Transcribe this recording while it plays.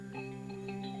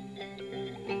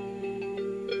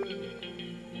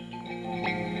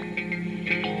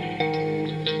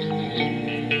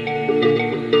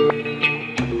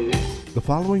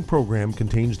following program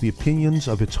contains the opinions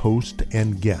of its host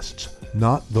and guests,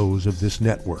 not those of this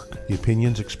network. The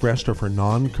opinions expressed are for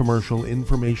non-commercial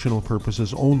informational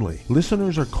purposes only.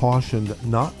 Listeners are cautioned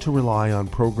not to rely on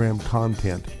program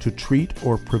content to treat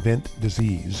or prevent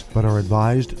disease, but are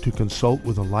advised to consult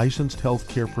with a licensed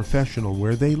healthcare professional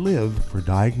where they live for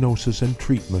diagnosis and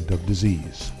treatment of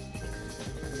disease.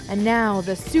 And now,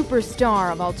 the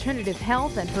superstar of alternative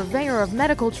health and purveyor of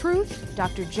medical truth,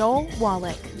 Dr. Joel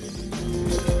Wallach.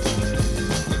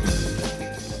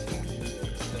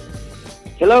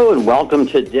 Hello and welcome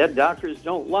to Dead Doctors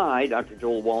Don't Lie. Dr.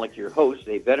 Joel Wallach, your host,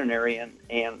 a veterinarian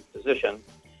and physician.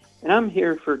 And I'm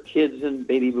here for kids and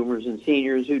baby boomers and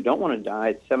seniors who don't want to die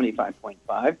at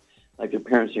 75.5 like their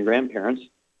parents and grandparents.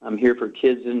 I'm here for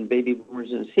kids and baby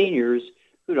boomers and seniors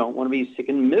who don't want to be sick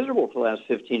and miserable for the last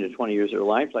 15 to 20 years of their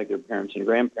life like their parents and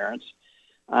grandparents.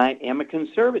 I am a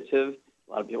conservative.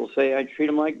 A lot of people say I treat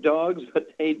them like dogs, but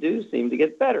they do seem to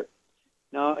get better.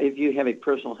 Now, if you have a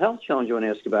personal health challenge you want to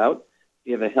ask about, if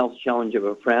you have a health challenge of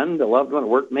a friend, a loved one, a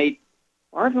workmate,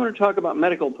 or if you want to talk about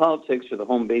medical politics or the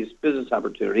home-based business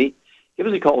opportunity, give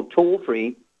us a call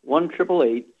toll-free,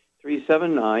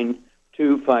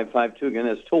 1-888-379-2552. Again,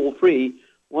 that's toll-free,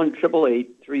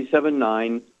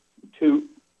 1-888-379-2552.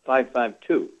 I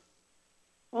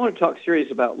want to talk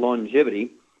serious about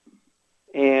longevity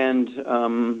and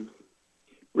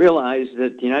realize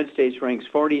that the United States ranks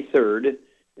 43rd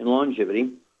in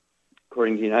longevity,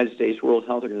 according to the United States World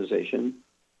Health Organization,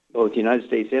 both the United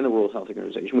States and the World Health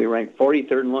Organization. We rank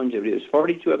 43rd in longevity. There's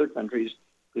 42 other countries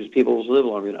whose peoples live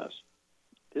longer than us.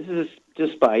 This is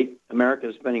despite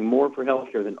America spending more for health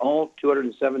care than all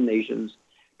 207 nations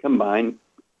combined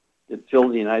that fill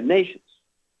the United Nations.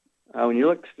 When you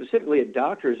look specifically at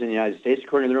doctors in the United States,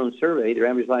 according to their own survey, their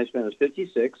average lifespan is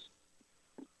 56.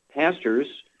 Pastors,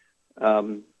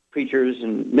 preachers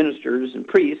and ministers and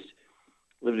priests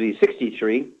live to be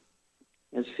 63.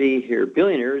 Let's see here,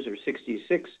 billionaires are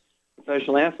 66.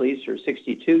 Professional athletes are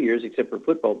 62 years, except for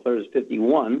football players,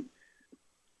 51.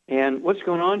 And what's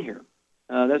going on here?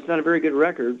 That's not a very good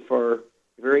record for a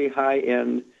very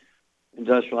high-end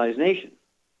industrialized nation.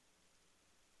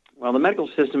 Well, the medical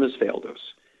system has failed us.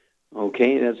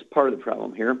 Okay, that's part of the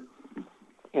problem here.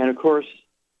 And, of course,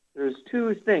 there's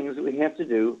two things that we have to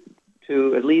do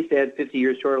to at least add 50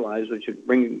 years to our lives, which would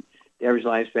bring the average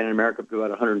lifespan in America up to about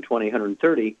 120,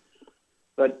 130.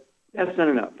 But that's not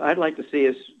enough. I'd like to see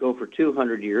us go for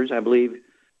 200 years. I believe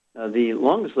the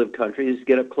longest-lived countries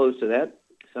get up close to that.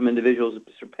 Some individuals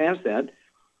surpass that.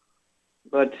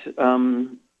 But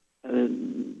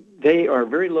they are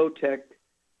very low-tech,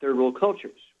 third-world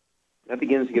cultures. That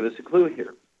begins to give us a clue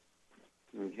here.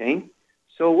 Okay,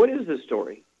 so what is the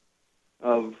story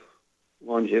of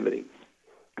longevity?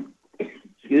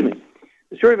 Excuse me.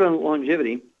 The story of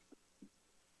longevity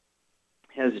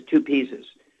has two pieces.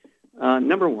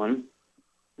 Number one,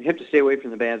 we have to stay away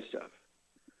from the bad stuff.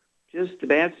 Just the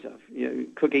bad stuff.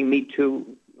 Cooking meat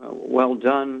too well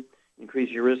done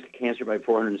increases your risk of cancer by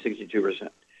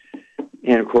 462%.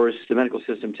 And, of course, the medical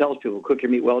system tells people, cook your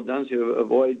meat well done so you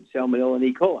avoid salmonella and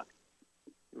E. coli.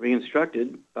 We're being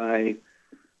instructed by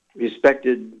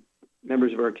respected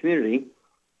members of our community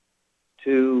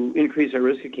to increase our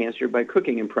risk of cancer by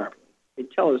cooking improperly. They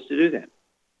tell us to do that.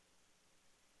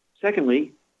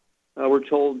 Secondly, we're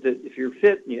told that if you're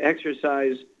fit and you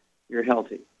exercise, you're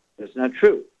healthy. That's not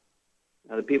true.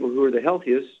 Now, the people who are the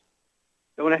healthiest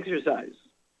don't exercise,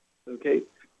 okay?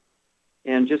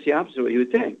 And just the opposite of what you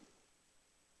would think.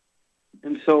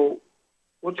 And so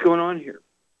what's going on here?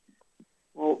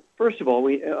 Well, first of all,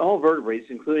 all vertebrates,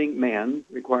 including man,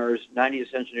 requires 90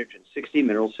 essential nutrients, 60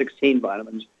 minerals, 16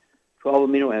 vitamins, 12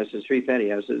 amino acids, 3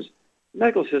 fatty acids. The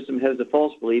medical system has the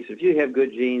false belief that if you have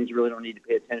good genes, you really don't need to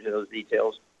pay attention to those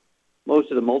details.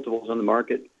 Most of the multiples on the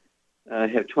market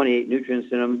have 28 nutrients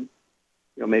in them,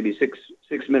 maybe six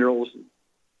minerals,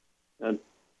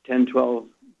 10, 12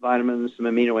 vitamins, some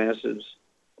amino acids,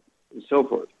 and so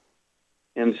forth.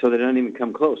 And so they don't even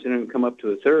come close. They don't even come up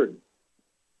to a third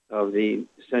of the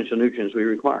essential nutrients we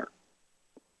require.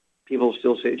 People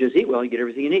still say, just eat well, you get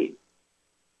everything you need.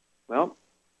 Well,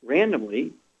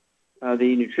 randomly,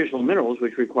 the nutritional minerals,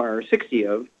 which require 60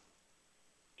 of,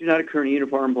 do not occur in a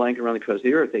uniform blanket around the crust of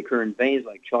the earth. They occur in veins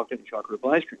like chocolate and chocolate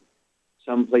ice cream.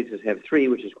 Some places have 3,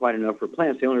 which is quite enough for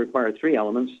plants. They only require 3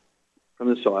 elements from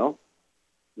the soil: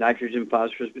 nitrogen,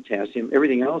 phosphorus, potassium.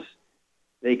 Everything else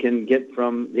they can get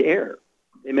from the air.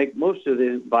 They make most of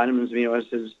the vitamins, amino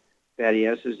acids, fatty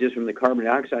acids just from the carbon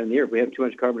dioxide in the air. If we have too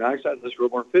much carbon dioxide, let's grow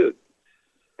more food.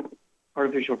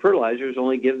 Artificial fertilizers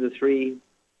only give the 3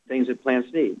 things that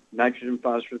plants need: nitrogen,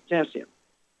 phosphorus, potassium.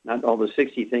 Not all the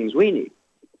 60 things we need.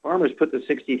 Farmers put the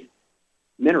 60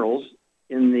 minerals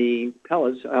in the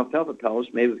pellets, alfalfa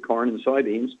pellets made with corn and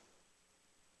soybeans.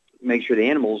 Make sure the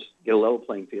animals get a level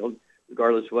playing field,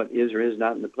 regardless of what is or is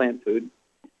not in the plant food.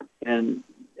 And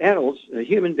adults,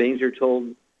 human beings, are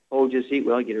told, "Oh, just eat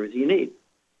well, get everything you need."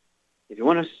 If you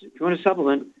want to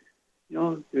supplement,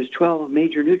 there's 12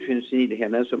 major nutrients you need to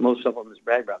have. That's what most supplements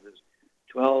brag about. There's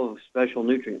 12 special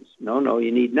nutrients. No,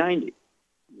 you need 90.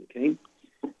 Okay?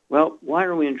 Well, why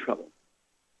are we in trouble?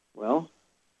 Well,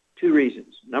 two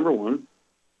reasons. Number one,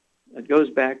 it goes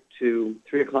back to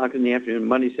 3 o'clock in the afternoon,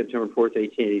 Monday, September 4th,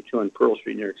 1882 on Pearl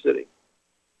Street, New York City.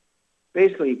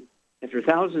 Basically, after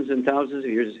thousands and thousands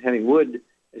of years of having wood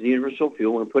as a universal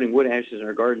fuel, we're putting wood ashes in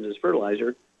our gardens as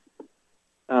fertilizer,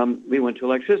 we went to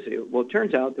electricity. Well, it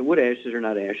turns out that wood ashes are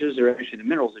not ashes. They're actually the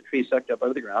minerals the tree sucked up out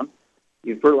of the ground.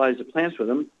 You fertilize the plants with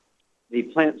them. The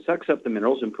plant sucks up the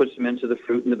minerals and puts them into the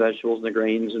fruit and the vegetables and the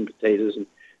grains and potatoes and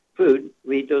food.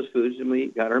 We eat those foods and we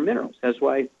got our minerals. That's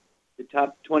why the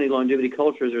top 20 longevity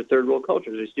cultures are third world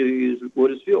cultures. They still use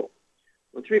wood as fuel.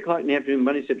 Well, 3 o'clock in the afternoon,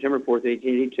 Monday, September 4th,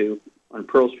 1882, on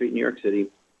Pearl Street, New York City,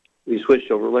 we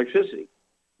switched over to electricity.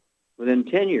 Within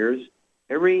 10 years,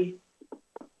 every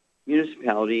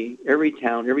municipality, every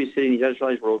town, every city in the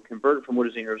industrialized world converted from wood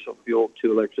as a universal fuel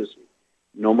to electricity.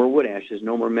 No more wood ashes,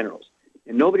 no more minerals.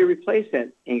 And nobody replaced that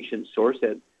ancient source,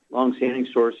 that long-standing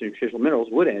source of nutritional minerals,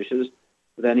 wood ashes,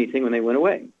 with anything when they went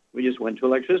away. We just went to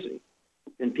electricity.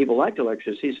 And people liked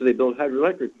electricity, so they built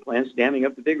hydroelectric plants damming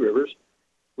up the big rivers,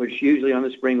 which usually on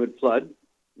the spring would flood.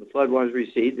 The floodwaters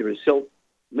recede. There was silt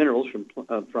minerals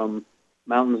from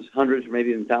mountains hundreds or maybe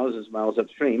even thousands of miles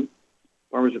upstream.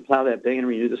 Farmers would plow that thing and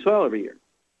renew the soil every year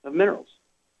of minerals.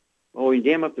 Well, when you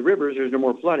dam up the rivers, there's no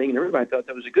more flooding, and everybody thought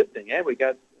that was a good thing. Yeah, we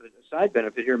got a side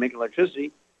benefit here, making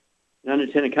electricity, an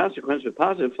unintended consequence of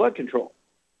positive flood control.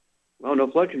 Well, no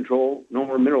flood control, no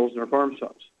more minerals in our farm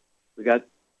soils. We got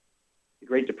the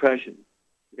Great Depression.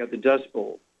 We got the Dust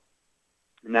Bowl.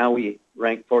 And now we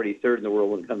rank 43rd in the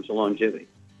world when it comes to longevity.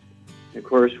 And of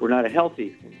course, we're not a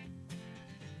healthy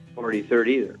 43rd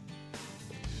either.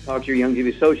 Talk to your young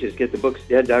associates. Get the books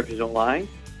Dead Doctors Don't Lie,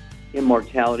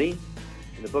 Immortality,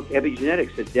 and the book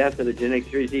Epigenetics, The Death of the Genetic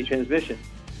 3D Transmission,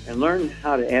 and learn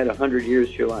how to add 100 years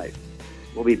to your life.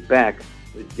 We'll be back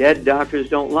with Dead Doctors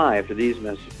Don't Lie after these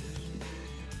messages.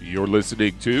 You're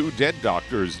listening to Dead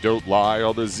Doctors Don't Lie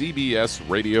on the ZBS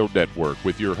Radio Network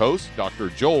with your host, Dr.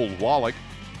 Joel Wallach.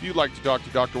 If you'd like to talk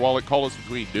to Dr. Wallach, call us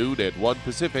between noon and 1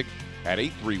 Pacific at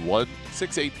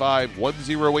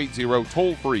 831-685-1080,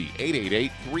 toll free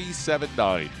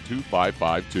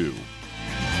 888-379-2552.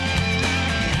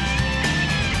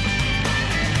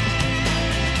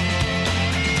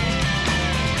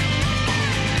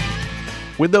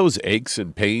 When those aches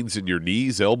and pains in your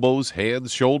knees, elbows,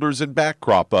 hands, shoulders, and back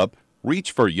crop up,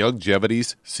 reach for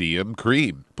Youngevity's CM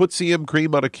Cream. Put CM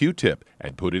Cream on a Q-tip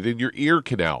and put it in your ear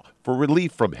canal for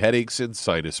relief from headaches and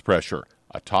sinus pressure.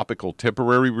 A topical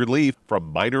temporary relief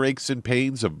from minor aches and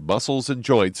pains of muscles and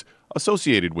joints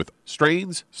associated with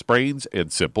strains, sprains,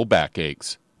 and simple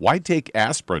backaches. Why take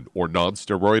aspirin or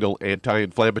non-steroidal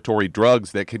anti-inflammatory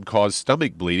drugs that can cause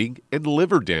stomach bleeding and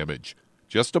liver damage?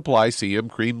 Just apply CM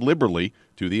Cream liberally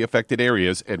to the affected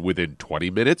areas, and within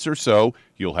 20 minutes or so,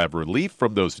 you'll have relief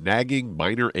from those nagging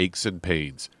minor aches and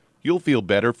pains. You'll feel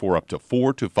better for up to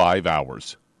 4 to 5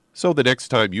 hours. So the next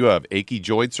time you have achy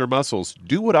joints or muscles,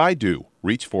 do what I do.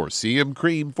 Reach for CM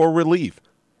Cream for relief.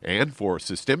 And for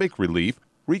systemic relief,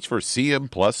 reach for CM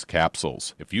Plus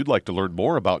capsules. If you'd like to learn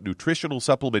more about nutritional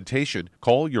supplementation,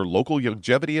 call your local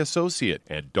Youngevity associate,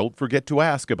 and don't forget to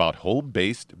ask about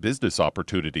home-based business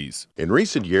opportunities. In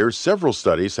recent years, several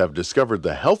studies have discovered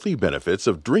the healthy benefits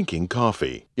of drinking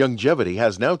coffee. Youngevity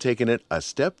has now taken it a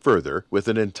step further with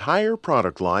an entire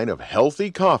product line of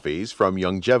healthy coffees from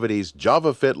Youngevity's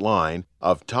JavaFit line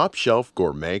of top-shelf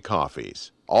gourmet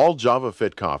coffees. All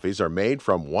JavaFit coffees are made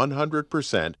from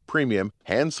 100% premium,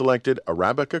 hand-selected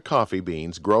Arabica coffee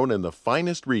beans grown in the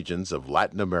finest regions of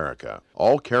Latin America,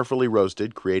 all carefully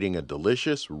roasted, creating a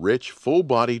delicious, rich,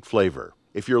 full-bodied flavor.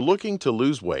 If you're looking to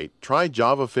lose weight, try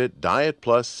JavaFit Diet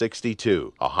Plus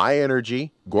 62, a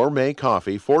high-energy, gourmet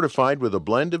coffee fortified with a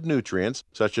blend of nutrients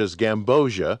such as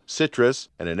gambosia, citrus,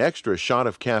 and an extra shot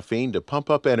of caffeine to pump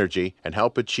up energy and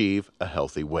help achieve a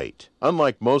healthy weight.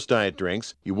 Unlike most diet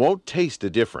drinks, you won't taste a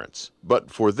difference.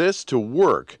 But for this to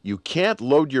work, you can't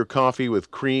load your coffee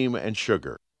with cream and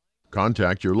sugar.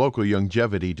 Contact your local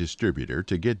Youngevity distributor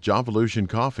to get Javalution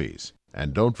coffees.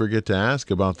 And don't forget to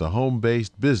ask about the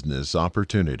home-based business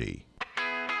opportunity.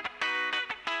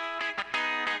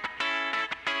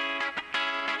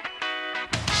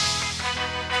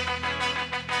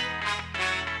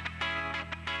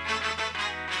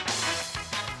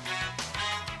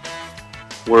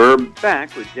 We're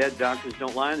back with Dead Doctors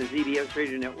Don't Lie on the ZBS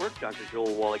Radio Network. Dr.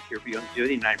 Joel Wallach here for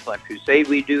Youngevity 95 Crusade.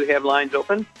 We do have lines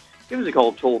open. Give us a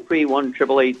call toll-free,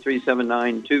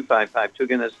 1-888-379-2552.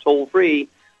 Again, that's toll-free,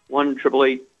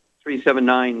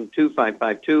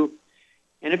 1-888-379-2552.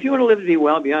 And if you want to live to be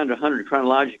well beyond 100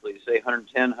 chronologically, say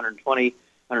 110, 120,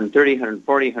 130,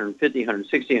 140, 150,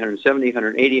 160, 170,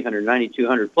 180, 190,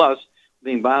 200 plus,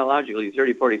 being biologically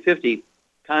 30, 40, 50,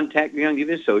 contact your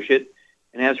Youngevity associate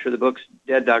and ask for the books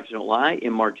Dead Doctors Don't Lie,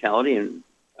 Immortality, and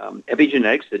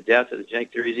Epigenetics, The Death of the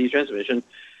Genetic Theory of Disease Transmission,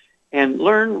 and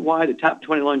learn why the top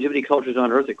 20 longevity cultures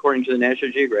on Earth, according to the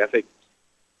National Geographic,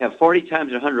 have 40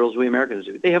 times 100-year-olds we Americans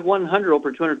do. They have 100-year-old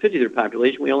per 250 of their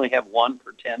population. We only have 1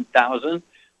 per 10,000.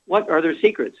 What are their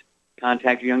secrets?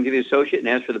 Contact your Youngevity associate and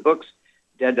ask for the books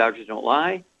Dead Doctors Don't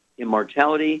Lie,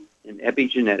 Immortality, and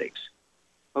Epigenetics.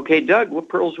 Okay, Doug, what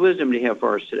pearls of wisdom do you have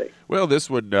for us today? Well, this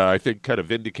one, I think, kind of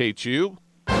vindicates you.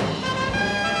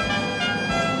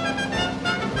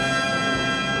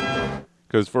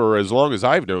 Because for as long as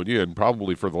I've known you, and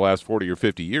probably for the last 40 or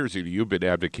 50 years, you've been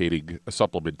advocating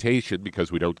supplementation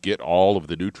because we don't get all of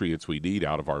the nutrients we need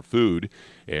out of our food.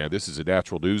 And this is a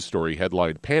natural news story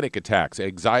headline, Panic Attacks,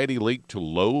 Anxiety Linked to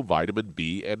Low Vitamin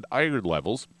B and Iron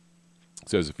Levels. It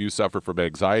says if you suffer from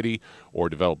anxiety or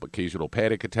develop occasional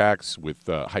panic attacks with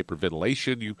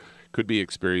hyperventilation, you could be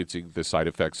experiencing the side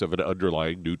effects of an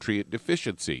underlying nutrient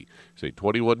deficiency. Say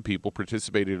 21 people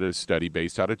participated in a study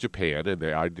based out of Japan, and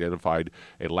they identified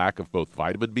a lack of both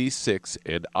vitamin B6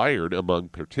 and iron among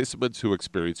participants who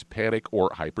experienced panic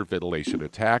or hyperventilation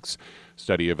attacks.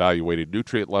 Study evaluated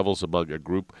nutrient levels among a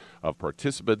group of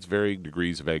participants, varying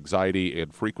degrees of anxiety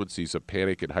and frequencies of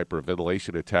panic and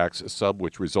hyperventilation attacks, some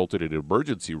which resulted in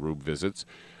emergency room visits.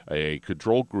 A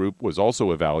control group was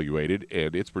also evaluated,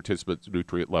 and its participants'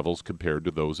 nutrient levels compared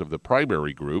to those of the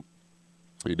primary group.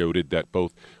 They noted that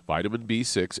both vitamin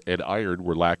B6 and iron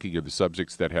were lacking in the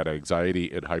subjects that had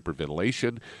anxiety and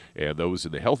hyperventilation, and those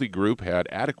in the healthy group had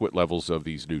adequate levels of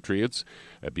these nutrients.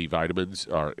 B vitamins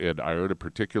and iron are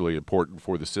particularly important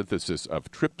for the synthesis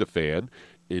of tryptophan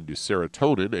into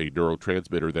serotonin, a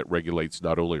neurotransmitter that regulates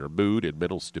not only our mood and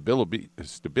mental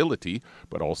stability,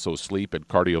 but also sleep and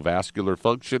cardiovascular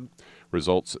function.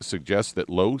 Results suggest that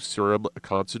low serum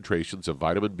concentrations of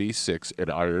vitamin B6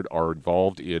 and iron are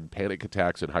involved in panic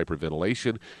attacks and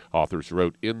hyperventilation. Authors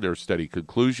wrote in their study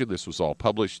conclusion, this was all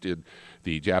published in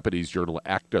the Japanese journal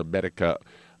Acta Medica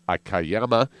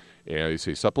Akayama, and they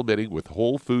say supplementing with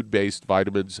whole food-based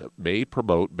vitamins may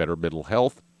promote better mental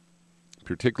health.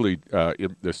 Particularly,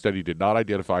 the study did not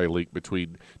identify a link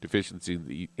between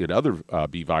deficiency in other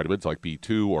B vitamins like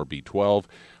B2 or B12,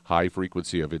 high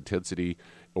frequency of intensity,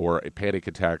 or panic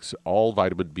attacks. All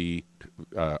B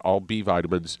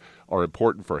vitamins are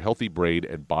important for healthy brain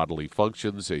and bodily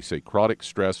functions. They say chronic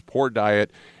stress, poor diet,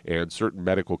 and certain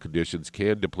medical conditions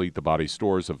can deplete the body's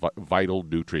stores of vital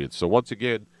nutrients. So once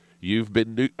again, you've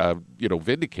been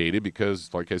vindicated because,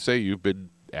 like I say, you've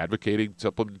been advocating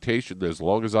supplementation as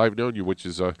long as I've known you, which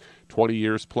is 20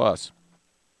 years plus.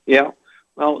 Yeah.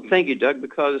 Well, thank you, Doug,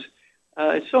 because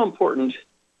it's so important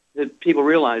that people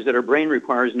realize that our brain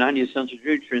requires 90 essential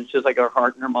nutrients, just like our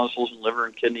heart and our muscles and liver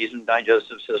and kidneys and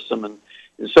digestive system and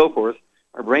so forth.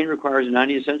 Our brain requires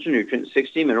 90 essential nutrients,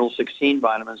 16 minerals, 16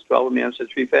 vitamins, 12 amino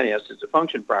acids, 3 fatty acids to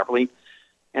function properly.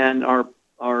 And our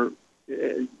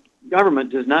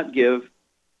government does not give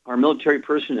our military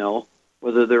personnel,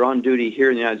 whether they're on duty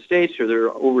here in the United States or they're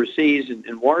overseas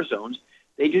in war zones,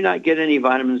 they do not get any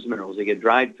vitamins and minerals. They get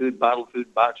dried food, bottled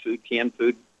food, boxed food, canned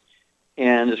food,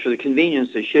 and it's for the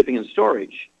convenience of shipping and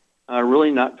storage, really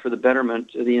not for the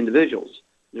betterment of the individuals.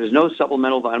 There's no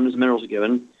supplemental vitamins and minerals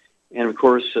given, and of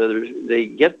course they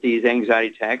get these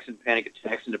anxiety attacks and panic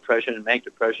attacks and depression and manic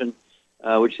depression,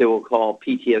 which they will call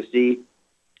PTSD.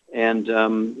 And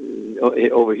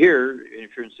over here,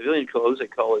 if you're in civilian clothes, they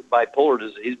call it bipolar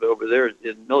disease, but over there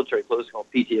in military clothes, it's called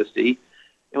PTSD.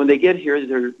 And when they get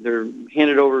here, they're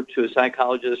handed over to a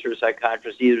psychologist or a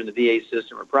psychiatrist, either in the VA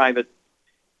system or private,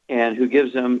 and who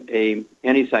gives them a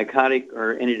antipsychotic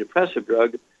or antidepressive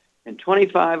drug. And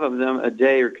 25 of them a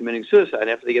day are committing suicide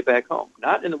after they get back home.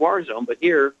 Not in the war zone, but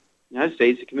here in the United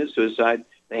States, they commit suicide.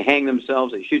 They hang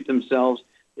themselves. They shoot themselves.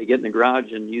 They get in the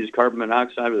garage and use carbon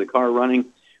monoxide with the car running.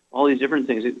 All these different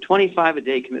things. 25 a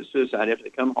day commit suicide after they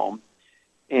come home.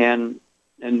 And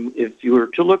if you were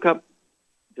to look up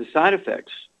the side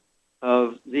effects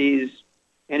of these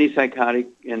antipsychotic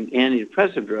and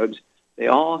antidepressive drugs, they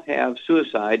all have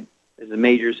suicide as a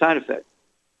major side effect.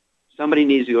 Somebody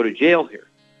needs to go to jail here.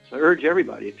 So I urge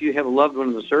everybody, if you have a loved one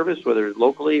in the service, whether it's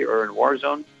locally or in a war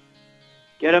zone,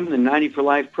 get them the 90 for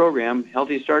Life program,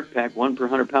 Healthy Start Pack, 1 per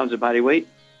 100 pounds of body weight.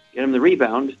 get them the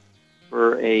Rebound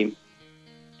for a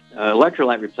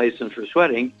electrolyte replacement for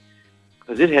sweating,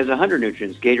 because it has 100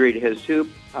 nutrients. Gatorade has 2,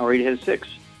 Powerade has 6.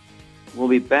 We'll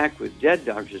be back with Dead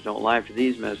Doctors Don't Lie after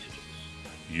these messages.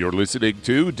 You're listening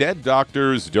to Dead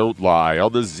Doctors Don't Lie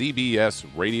on the ZBS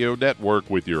Radio Network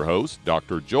with your host,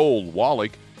 Dr. Joel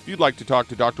Wallach. If you'd like to talk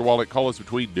to Dr. Wallach, call us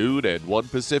between noon and 1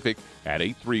 Pacific at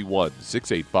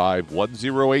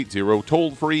 831-685-1080,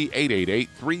 toll free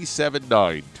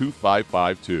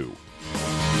 888-379-2552.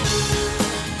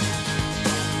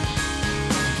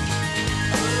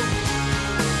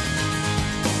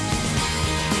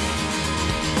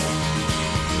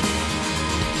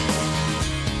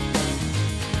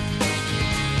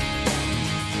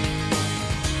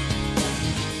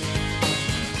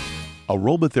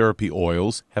 Aromatherapy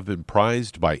oils have been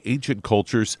prized by ancient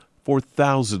cultures for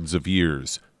thousands of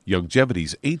years.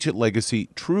 Youngevity's ancient legacy,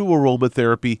 true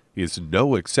aromatherapy, is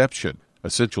no exception.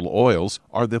 Essential oils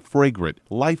are the fragrant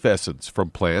life essence from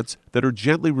plants that are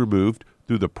gently removed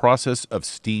through the process of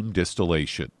steam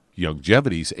distillation.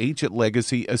 Youngevity's ancient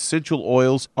legacy essential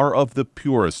oils are of the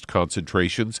purest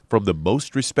concentrations from the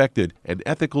most respected and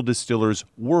ethical distillers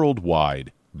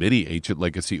worldwide. Many ancient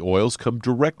legacy oils come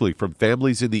directly from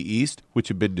families in the East which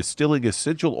have been distilling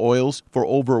essential oils for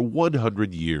over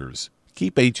 100 years.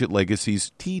 Keep Ancient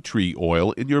Legacy's tea tree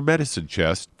oil in your medicine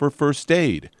chest for first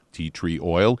aid. Tea tree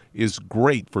oil is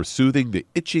great for soothing the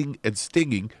itching and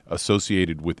stinging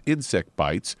associated with insect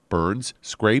bites, burns,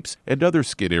 scrapes, and other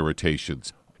skin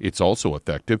irritations. It's also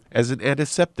effective as an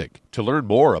antiseptic. To learn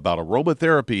more about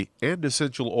aromatherapy and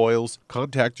essential oils,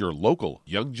 contact your local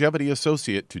Youngevity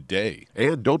associate today.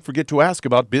 And don't forget to ask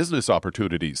about business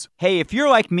opportunities. Hey, if you're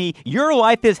like me, your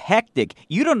life is hectic.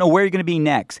 You don't know where you're going to be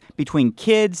next. Between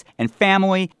kids and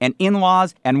family and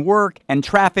in-laws and work and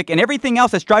traffic and everything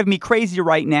else that's driving me crazy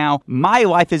right now, my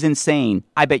life is insane.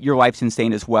 I bet your life's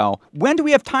insane as well. When do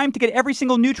we have time to get every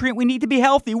single nutrient we need to be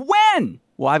healthy? When?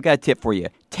 Well, I've got a tip for you.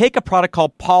 Take a product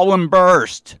called Pollen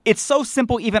Burst. It's so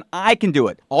simple, even I can do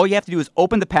it. All you have to do is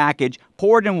open the package,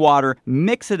 pour it in water,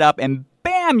 mix it up, and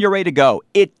bam, you're ready to go.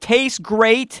 It tastes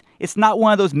great. It's not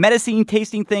one of those medicine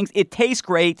tasting things. It tastes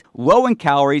great, low in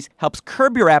calories, helps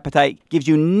curb your appetite, gives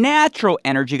you natural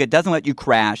energy that doesn't let you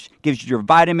crash, gives you your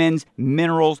vitamins,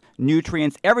 minerals,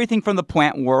 nutrients, everything from the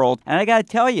plant world. And I gotta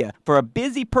tell you, for a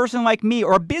busy person like me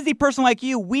or a busy person like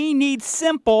you, we need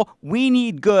simple, we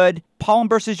need good. Pollen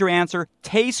Burst is your answer.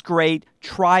 Tastes great.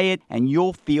 Try it, and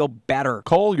you'll feel better.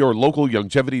 Call your local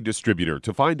Youngevity distributor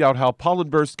to find out how Pollen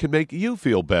Burst can make you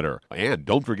feel better. And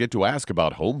don't forget to ask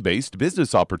about home-based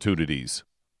business opportunities.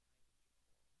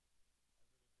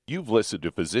 You've listened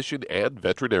to physician and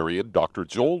veterinarian Dr.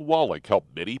 Joel Wallach help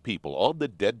many people on the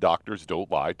Dead Doctors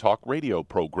Don't Lie talk radio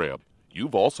program.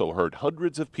 You've also heard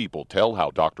hundreds of people tell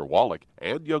how Dr. Wallach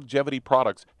and Youngevity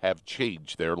products have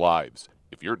changed their lives.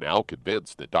 If you're now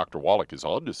convinced that Dr. Wallach is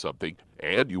onto something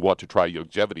and you want to try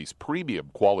Youngevity's premium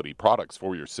quality products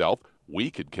for yourself, we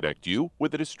can connect you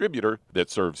with a distributor that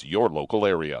serves your local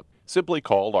area. Simply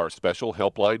call our special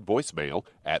helpline voicemail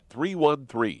at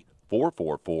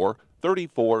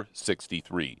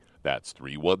 313-444-3463. That's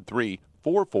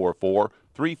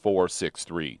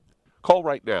 313-444-3463. Call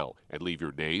right now and leave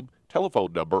your name,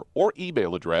 telephone number, or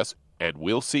email address, and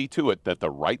we'll see to it that the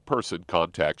right person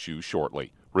contacts you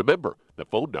shortly. Remember, the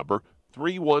phone number,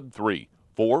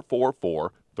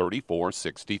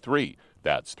 313-444-3463.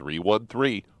 That's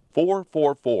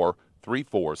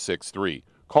 313-444-3463.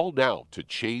 Call now to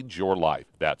change your life.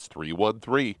 That's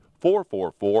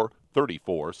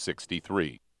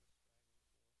 313-444-3463.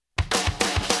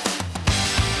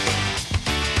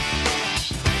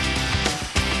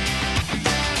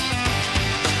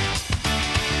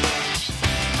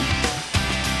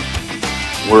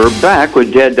 We're back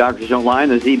with Dead Doctors Don't Lie on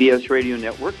the ZBS Radio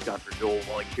Network. Dr. Joel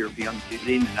Wallach here for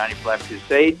Youngevity and the 95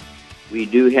 Crusade. We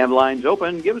do have lines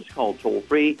open. Give us a call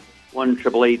toll-free,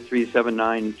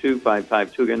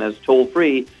 1-888-379-2552. Again, that's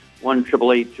toll-free,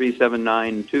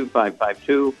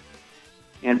 1-888-379-2552.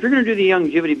 And if you're going to do the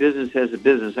Youngevity business as a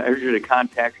business, I urge you to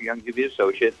contact your Youngevity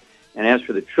associate and ask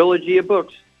for the trilogy of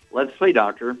books, Let's Play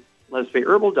Doctor, Let's Play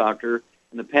Herbal Doctor,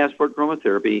 and the Passport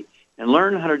Aromatherapy, and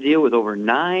learn how to deal with over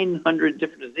 900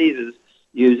 different diseases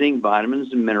using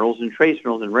vitamins and minerals and trace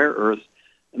minerals and rare earths,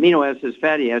 amino acids,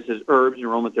 fatty acids, herbs, and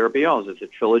aromatherapy oils. It's a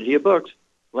trilogy of books.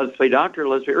 Let's Play Doctor,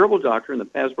 Let's Play Herbal Doctor, and the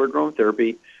Passport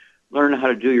Aromatherapy. Learn how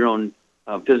to do your own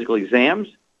physical exams.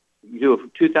 You do a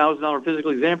 $2,000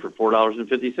 physical exam for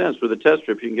 $4.50 with a test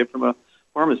strip you can get from a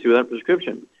pharmacy without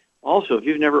prescription. Also, if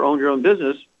you've never owned your own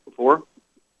business before,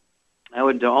 I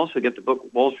would also get the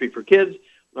book Wall Street for Kids,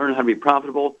 learn how to be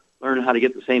profitable, learn how to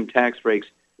get the same tax breaks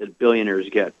that billionaires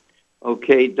get.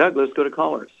 Okay, Doug, let's go to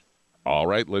callers. All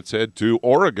right, let's head to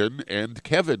Oregon. And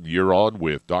Kevin, you're on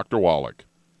with Dr. Wallach.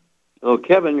 Oh,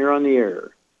 Kevin, you're on the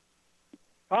air.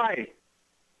 Hi.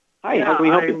 Hi, how can we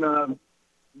help you? I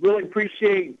really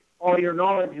appreciate all your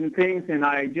knowledge and things, and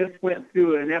I just went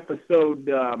through an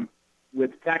episode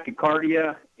with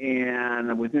tachycardia, and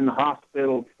I was in the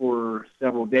hospital for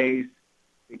several days.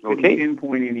 They couldn't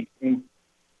pinpoint anything,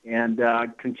 and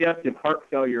congestive heart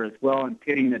failure as well, and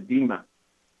pitting edema.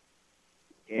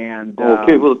 And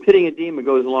okay, well, the pitting edema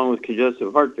goes along with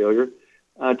congestive heart failure.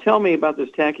 Tell me about this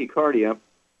tachycardia.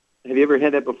 Have you ever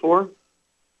had that before?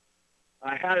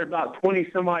 I had it about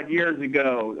 20-some-odd years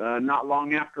ago, not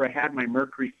long after I had my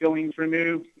mercury fillings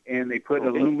removed, and they put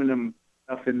aluminum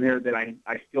stuff in there that I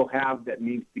still have that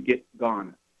needs to get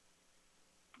gone.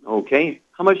 Okay.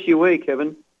 How much do you weigh,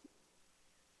 Kevin?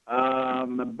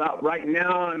 About right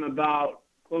now, I'm about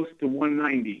close to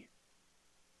 190.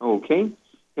 Okay.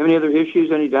 Have any other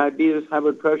issues? Any diabetes, high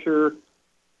blood pressure?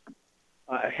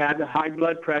 I had the high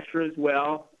blood pressure as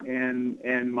well, and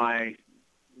my,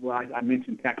 well, I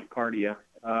mentioned tachycardia.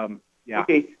 Yeah.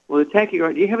 Okay. Well, the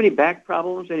tachycardia, do you have any back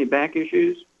problems, any back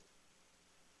issues?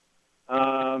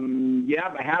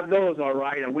 Yeah, I have those, all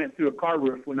right. I went through a car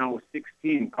roof when I was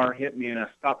 16. Car hit me, and I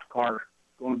stopped the car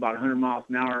going about 100 miles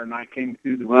an hour, and I came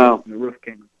through the roof, and the roof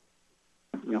came.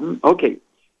 Yeah. Mm-hmm. Okay.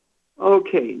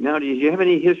 Okay. Now, did you have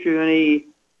any history of any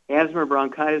asthma or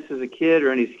bronchitis as a kid,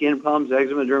 or any skin problems,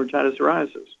 eczema, dermatitis,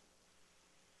 psoriasis?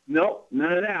 Nope,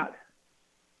 none of that.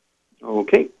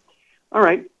 Okay. All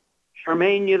right.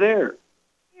 Charmaine, you there?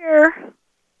 Here.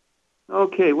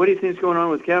 Okay. What do you think is going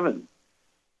on with Kevin?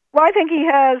 Well, I think he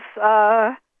has,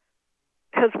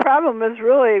 his problem is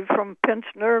really from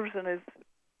pinched nerves in his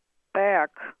back,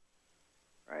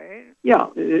 right? Yeah,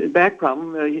 back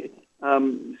problem.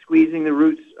 Squeezing the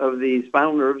roots of the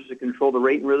spinal nerves to control the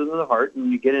rate and rhythm of the heart, and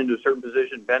you get into a certain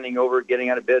position, bending over, getting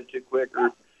out of bed too quick,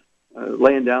 or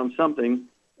laying down something,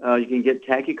 you can get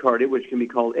tachycardia, which can be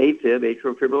called AFib,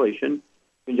 atrial fibrillation.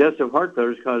 Congestive heart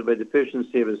failure is caused by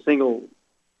deficiency of a single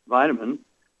vitamin,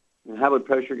 and high blood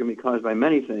pressure can be caused by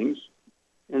many things.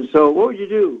 And so what would you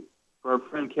do for our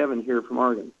friend Kevin here from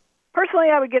Oregon? Personally,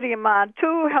 I would get him on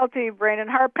 2 healthy brain and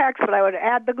heart packs, but I would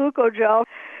add the glucogel,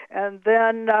 and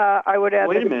then I would add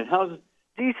Wait a minute. How's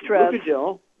de-stress.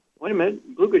 Glucogel? Wait a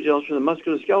minute. Glucogel is for the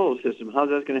musculoskeletal system. How's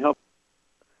that going to help?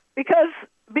 Because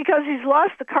he's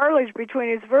lost the cartilage between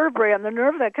his vertebrae, and the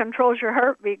nerve that controls your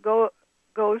heartbeat goes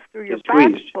through your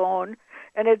backbone,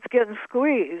 and it's getting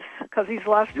squeezed because he's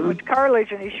lost too much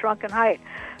cartilage and he's shrunk in height.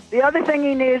 The other thing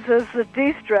he needs is the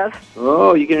de-stress.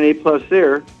 Oh, you get an A+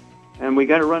 there. And we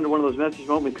got to run to one of those messages.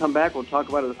 When we come back, we'll talk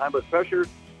about his high blood pressure,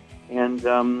 and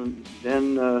then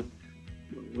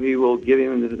we will give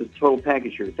him the total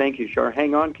package here. Thank you, Char.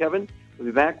 Hang on, Kevin. We'll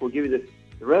be back. We'll give you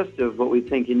the rest of what we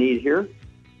think you need here,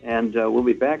 and we'll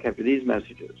be back after these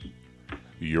messages.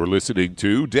 You're listening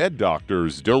to Dead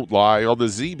Doctors Don't Lie on the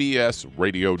ZBS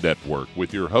Radio Network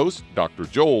with your host, Dr.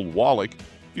 Joel Wallach.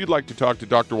 If you'd like to talk to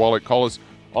Dr. Wallach, call us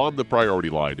on the priority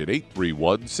line at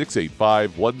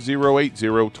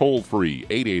 831-685-1080, toll free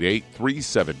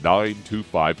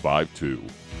 888-379-2552.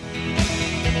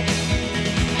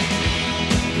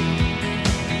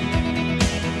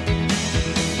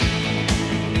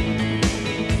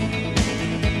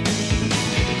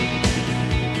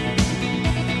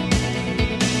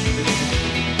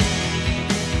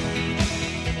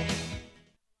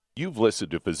 You've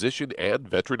listened to physician and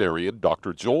veterinarian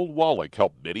Dr. Joel Wallach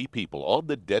help many people on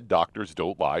the Dead Doctors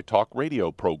Don't Lie talk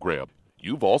radio program.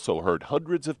 You've also heard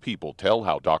hundreds of people tell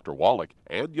how Dr. Wallach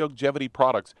and Youngevity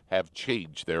products have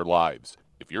changed their lives.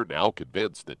 If you're now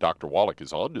convinced that Dr. Wallach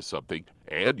is onto something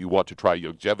and you want to try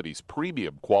Youngevity's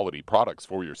premium quality products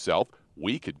for yourself,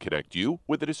 we can connect you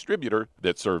with a distributor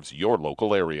that serves your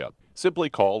local area. Simply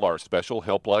call our special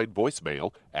helpline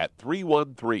voicemail at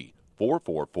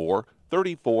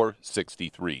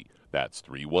 313-444-3463. That's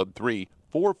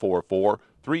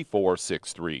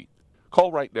 313-444-3463.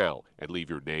 Call right now and leave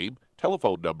your name,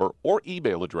 telephone number, or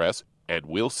email address, and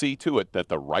we'll see to it that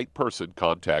the right person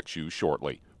contacts you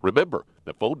shortly. Remember,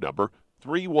 the phone number,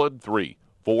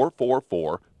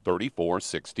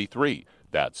 313-444-3463.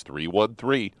 That's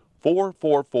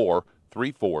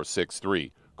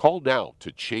 313-444-3463. Call now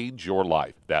to change your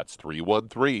life. That's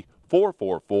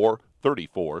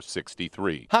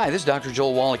 313-444-3463. Hi, this is Dr.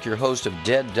 Joel Wallach, your host of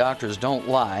Dead Doctors Don't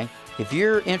Lie. If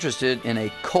you're interested in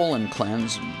a colon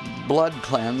cleanse, blood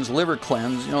cleanse, liver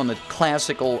cleanse, in the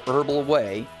classical herbal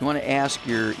way, you want to ask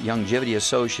your Youngevity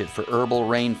associate for Herbal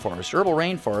Rainforest. Herbal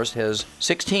Rainforest has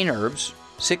 16 herbs,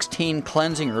 16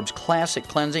 cleansing herbs, classic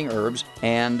cleansing herbs,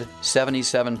 and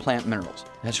 77 plant minerals.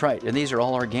 That's right, and these are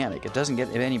all organic. It doesn't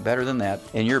get any better than that.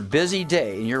 In your busy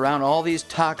day, and you're around all these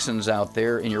toxins out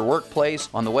there in your workplace,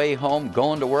 on the way home,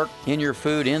 going to work, in your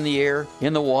food, in the air,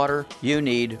 in the water, you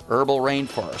need Herbal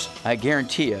Rainforest. I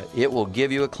guarantee you, it will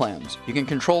give you a cleanse. You can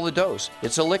control the dose.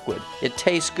 It's a liquid. It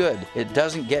tastes good. It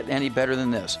doesn't get any better than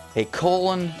this. A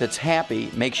colon that's happy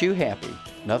makes you happy.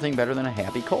 Nothing better than a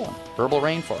happy colon. Herbal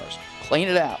Rainforest. Clean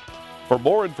it out. For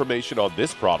more information on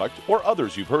this product or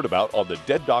others you've heard about on the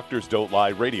Dead Doctors Don't Lie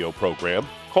radio program,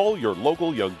 call your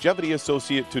local Youngevity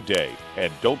associate today.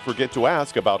 And don't forget to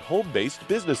ask about home-based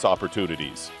business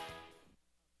opportunities.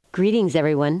 Greetings,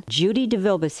 everyone. Judy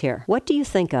DeVilbus here. What do you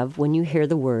think of when you hear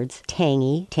the words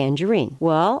tangy tangerine?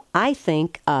 Well, I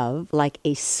think of like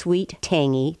a sweet,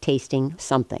 tangy tasting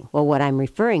something. Well, what I'm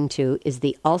referring to is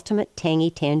the Ultimate Tangy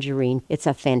Tangerine. It's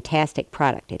a fantastic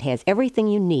product. It has everything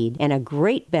you need, and a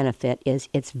great benefit is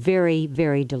it's very,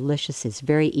 very delicious. It's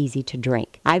very easy to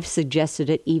drink. I've suggested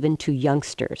it even to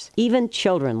youngsters. Even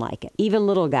children like it. Even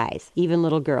little guys. Even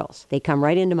little girls. They come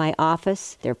right into my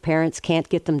office. Their parents can't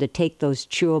get them to take those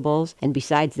chewables, and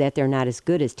besides that, they're not as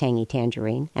good as Tangy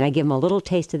Tangerine. And I give them a little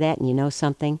taste of that, and you know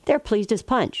something? They're pleased as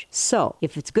punch. So,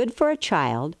 if it's good for a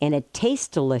child and it tastes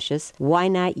delicious, why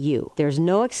not you? There's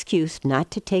no excuse not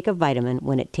to take a vitamin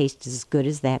when it tastes as good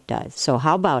as that does. So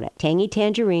how about it? Tangy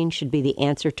Tangerine should be the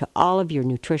answer to all of your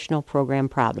nutritional program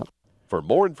problems. For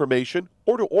more information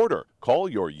or to order, call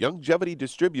your Youngevity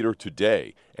distributor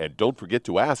today. And don't forget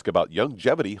to ask about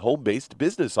Youngevity home-based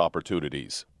business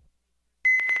opportunities.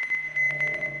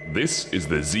 This is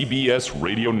the ZBS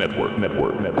Radio Network.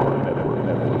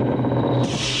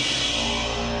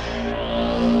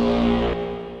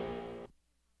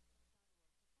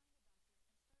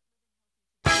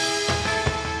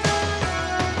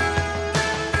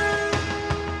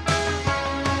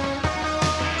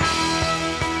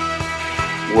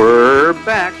 We're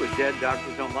back with Dead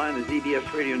Doctors Don't Lie on the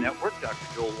ZBS Radio Network. Dr.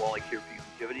 Joel Wallach here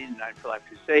for Youngevity and Nine for Life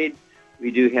Crusade. We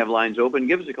do have lines open.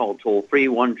 Give us a call toll-free,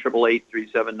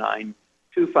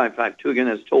 1-888-379-2552. Again,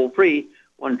 that's toll-free,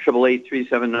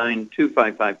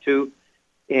 1-888-379-2552.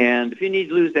 And if you need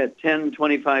to lose that 10,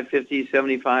 25, 50,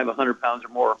 75, 100 pounds or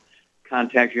more,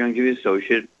 contact your Youngevity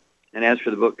associate. And as for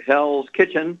the book Hell's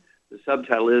Kitchen, the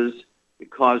subtitle is The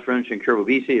Cause, Prevention, and Cure of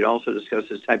Obesity. It also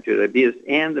discusses type 2 diabetes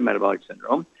and the metabolic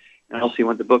syndrome. And also you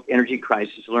want the book Energy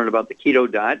Crisis to learn about the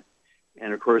keto diet.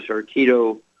 And, of course, our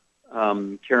keto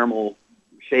caramel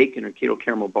shake and a keto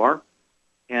caramel bar.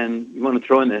 And you want to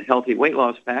throw in the healthy weight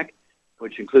loss pack,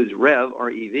 which includes REV,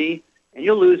 R-E-V, and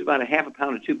you'll lose about a half a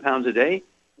pound to 2 pounds a day.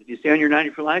 If you stay on your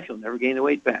 90 for life, you'll never gain the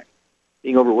weight back.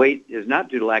 Being overweight is not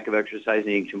due to lack of exercise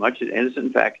and eating too much. It is,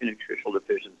 in fact, a nutritional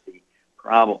deficiency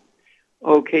problem.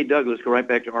 Okay, Doug, let's go right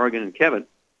back to Oregon and Kevin.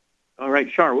 All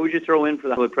right, Char, what would you throw in for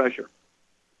the blood pressure?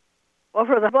 Well,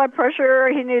 for the blood pressure,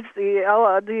 he needs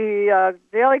the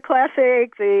Daily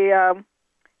Classic, the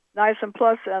Niacin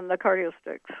Plus, and the Cardio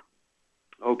Sticks.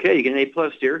 Okay, you get an A+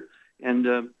 dear.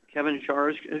 And Kevin Char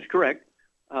is correct.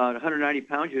 190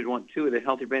 pounds, you'd want 2 of the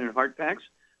Healthy Brain and Heart packs.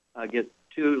 Get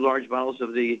 2 large bottles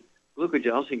of the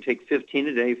glucogel, so you can take 15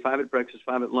 a day, 5 at breakfast,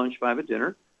 5 at lunch, 5 at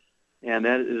dinner. And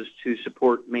that is to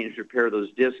support maintenance repair of those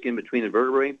discs in between the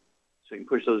vertebrae. So you can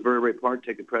push those vertebrae apart,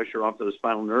 take the pressure off those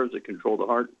spinal nerves that control the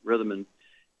heart rhythm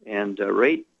and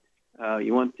rate.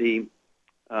 You want the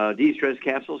D-stress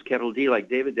capsules, capital D like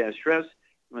David, dash stress.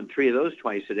 You want 3 of those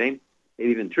twice a day,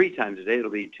 maybe even 3 times a day.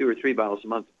 It'll be 2 or 3 bottles a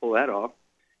month to pull that off.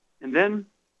 And then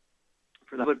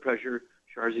for the blood pressure,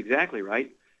 Char's exactly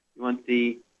right. You want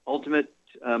the Ultimate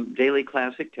Daily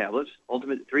Classic tablets,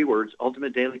 Ultimate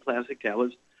Daily Classic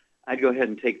tablets. I'd go ahead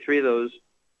and take 3 of those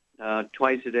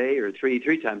twice a day or three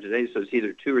times a day. So it's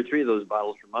either 2 or 3 of those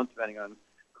bottles per month, depending on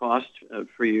cost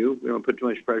for you. We don't put too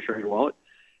much pressure on your wallet.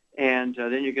 And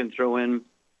then you can throw in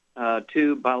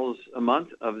 2 bottles a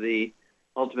month of the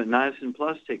Ultimate Niacin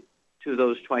Plus. Take 2 of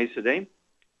those twice a day.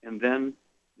 And then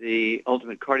the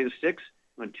Ultimate Cardio Sticks.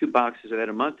 You want 2 boxes of that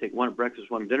a month. Take 1 at breakfast,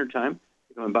 1 at dinner time.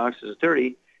 Take them in boxes of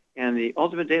 30. And the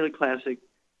Ultimate Daily Classic,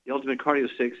 the Ultimate Cardio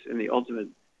Sticks, and the Ultimate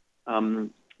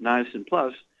Niacin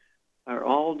Plus are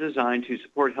all designed to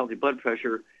support healthy blood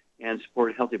pressure and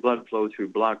support healthy blood flow through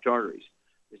blocked arteries.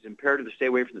 It's imperative to stay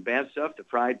away from the bad stuff, the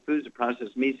fried foods, the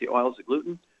processed meats, the oils, the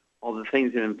gluten, all the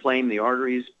things that inflame the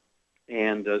arteries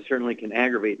and certainly can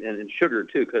aggravate, and sugar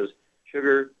too, because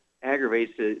sugar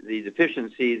aggravates the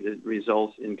deficiency that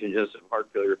results in congestive heart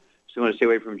failure. So you want to stay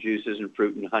away from juices and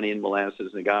fruit and honey and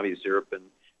molasses and agave syrup and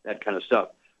that kind of stuff.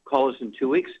 Call us in 2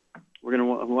 weeks. We're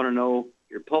going to want to know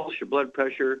your pulse, your blood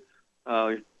pressure,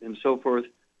 and so forth.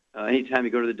 Anytime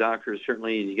you go to the doctor,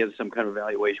 certainly, and you get some kind of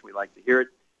evaluation, we'd like to hear it,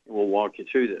 and we'll walk you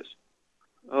through this.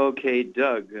 Okay,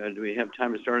 Doug, do we have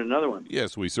time to start another one?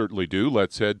 Yes, we certainly do.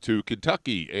 Let's head to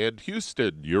Kentucky and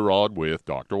Houston. You're on with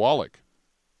Dr. Wallach.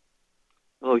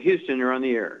 Hello, Houston, you're on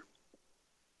the air.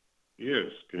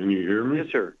 Yes, can you hear me? Yes,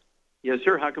 sir. Yes,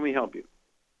 sir. How can we help you?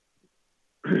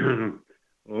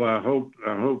 Well, I hope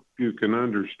you can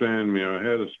understand me. I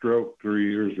had a stroke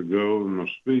 3 years ago, and my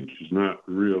speech is not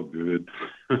real good.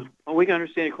 Oh, we can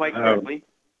understand it quite clearly.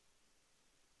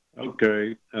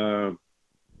 Okay.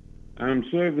 I'm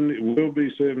 70. Will be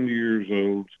 70 years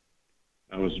old.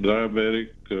 I was diabetic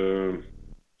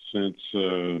since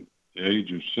the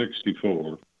age of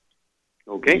 64.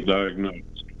 Okay. I was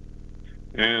diagnosed,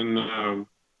 and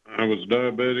I was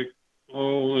diabetic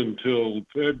all until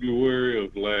February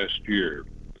of last year.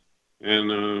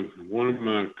 And one of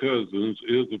my cousins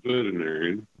is a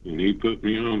veterinarian, and he put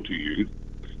me on to you.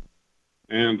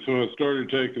 And so I started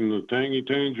taking the Tangy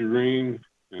Tangerine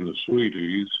and the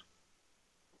Sweeties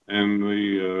and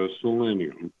the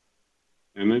Selenium,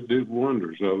 and it did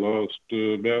wonders. I lost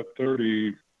about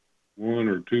 31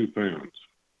 or 2 pounds,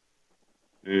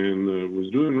 and was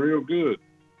doing real good.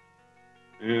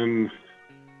 And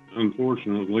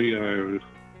unfortunately, I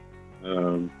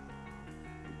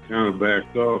kind of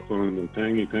backed off on the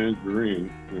Tangy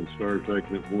Tangerine and started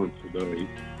taking it once a day.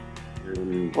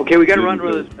 Okay, we got to run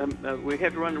to we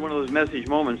have to run to one of those message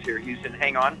moments here, Houston.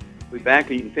 Hang on, we'll be back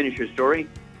and you can finish your story.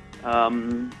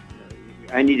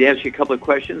 I need to ask you a couple of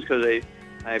questions because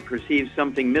I perceive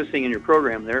something missing in your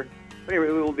program there. But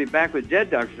anyway, we will be back with Dead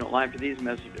Doctors Don't Lie after these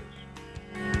messages.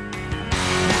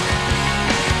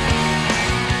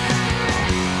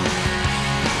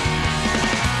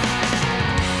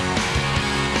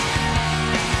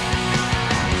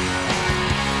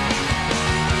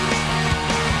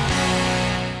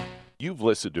 You've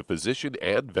listened to physician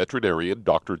and veterinarian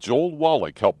Dr. Joel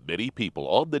Wallach help many people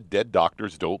on the Dead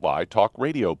Doctors Don't Lie talk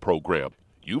radio program.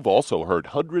 You've also heard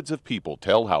hundreds of people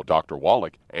tell how Dr.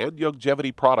 Wallach and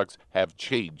Youngevity products have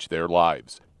changed their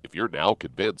lives. If you're now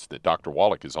convinced that Dr.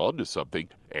 Wallach is onto something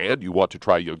and you want to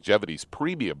try Youngevity's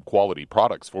premium quality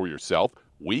products for yourself,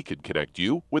 we can connect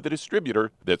you with a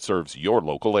distributor that serves your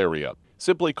local area.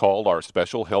 Simply call our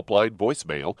special helpline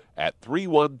voicemail at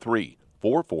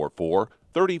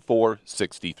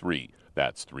 313-444-3463.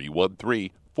 That's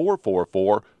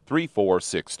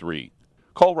 313-444-3463.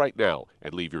 Call right now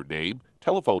and leave your name,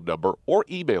 telephone number, or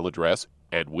email address,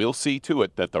 and we'll see to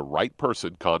it that the right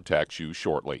person contacts you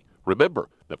shortly. Remember,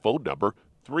 the phone number,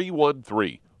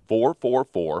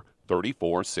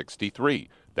 313-444-3463.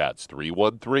 That's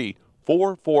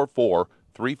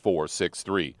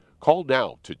 313-444-3463. Call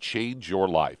now to change your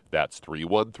life. That's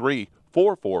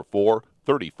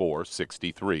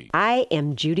 313-444-3463. I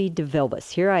am Judy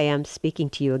DeVilbus. Here I am speaking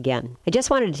to you again. I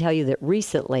just wanted to tell you that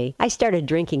recently I started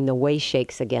drinking the Whey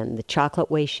Shakes again, the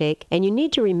chocolate Whey Shake. And you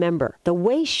need to remember, the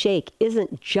Whey Shake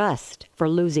isn't just for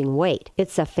losing weight.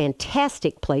 It's a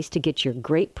fantastic place to get your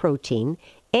great protein.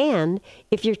 And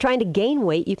if you're trying to gain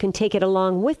weight, you can take it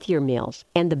along with your meals.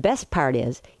 And the best part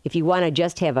is, if you want to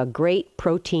just have a great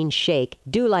protein shake,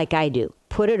 do like I do.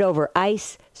 Put it over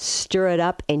ice, stir it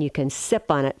up, and you can sip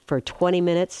on it for 20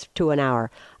 minutes to an hour.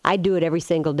 I do it every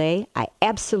single day. I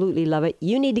absolutely love it.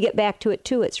 You need to get back to it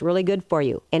too. It's really good for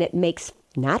you. And it makes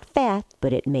not fat,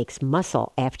 but it makes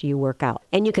muscle after you work out.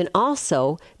 And you can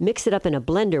also mix it up in a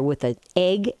blender with an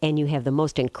egg, and you have the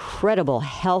most incredible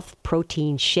health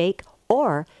protein shake.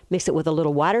 Or mix it with a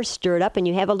little water, stir it up, and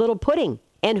you have a little pudding.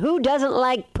 And who doesn't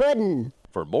like pudding?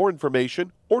 For more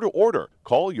information or to order,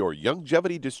 call your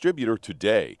Youngevity distributor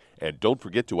today. And don't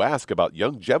forget to ask about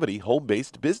Youngevity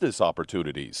home-based business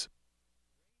opportunities.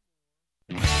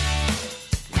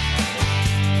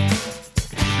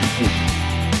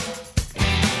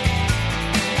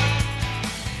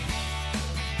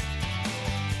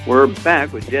 We're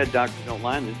back with Dead Doctors Don't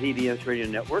Lie on the ZBS Radio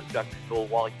Network. Dr. Joel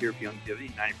Wallach here for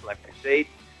Youngevity, 90 for Life Crusade.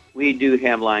 We do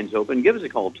have lines open. Give us a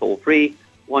call toll-free,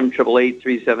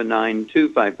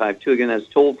 1-888-379-2552. Again, that's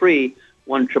toll-free,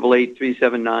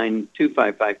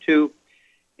 1-888-379-2552.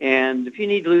 And if you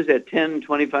need to lose that 10,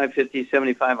 25, 50,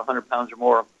 75, 100 pounds or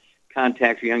more,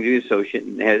 contact your Youngevity associate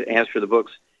and ask for the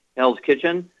books Hell's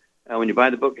Kitchen. When you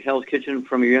buy the book Hell's Kitchen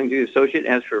from your Youngevity associate,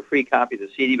 ask for a free copy of the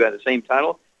CD by the same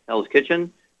title, Hell's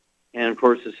Kitchen. And, of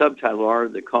course, the subtitle are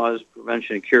The Cause,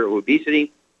 Prevention, and Cure of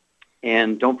Obesity.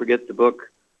 And don't forget the book,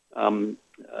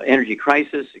 Energy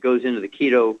Crisis. It goes into the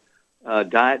keto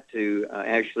diet to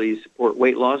actually support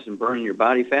weight loss and burning your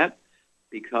body fat,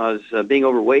 because being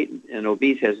overweight and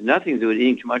obese has nothing to do with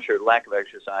eating too much or lack of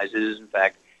exercise. It is, in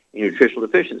fact, a nutritional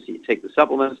deficiency. You take the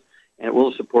supplements, and it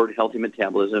will support healthy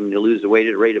metabolism. You'll lose the weight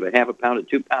at a rate of a half a pound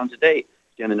to 2 pounds a day.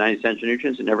 Again, the 90 essential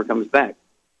nutrients, it never comes back.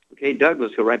 Okay, Doug,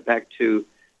 let's go right back to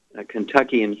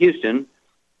Kentucky and Houston.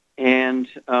 And,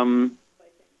 you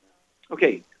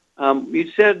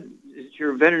said that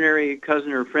your veterinary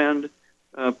cousin or friend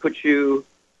put you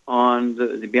on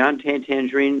the Beyond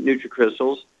Tangerine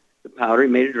NutriCrystals, the powder, he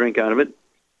made a drink out of it,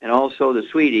 and also the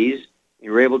Sweeties.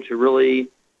 You were able to really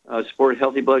support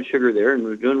healthy blood sugar there, and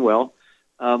we're doing well.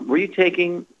 Were you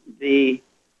taking the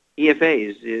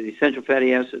EFAs, the essential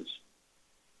fatty acids?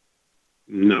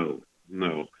 No.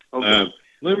 Okay.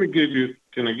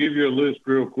 Can I give you a list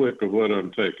real quick of what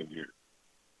I'm taking here?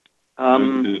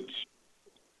 It's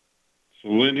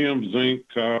selenium, zinc,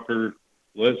 copper,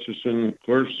 lecithin,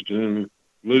 quercetin,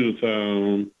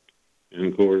 glutathione, and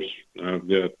of course I've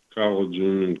got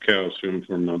collagen and calcium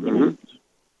for my bones.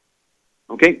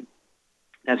 Okay,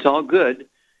 that's all good,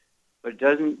 but it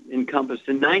doesn't encompass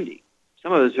the 90.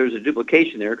 Some of there's a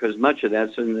duplication there because much of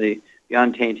that's in the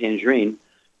Beyond Tangerine,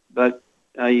 but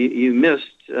you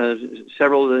missed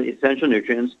several of the essential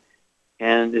nutrients,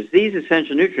 and it's these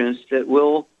essential nutrients that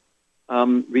will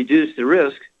reduce the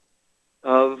risk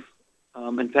of,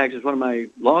 in fact, it's one of my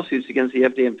lawsuits against the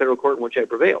FDA in federal court in which I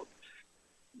prevailed.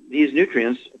 These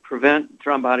nutrients prevent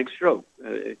thrombotic stroke,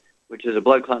 which is a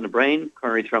blood clot in the brain,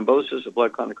 coronary thrombosis, a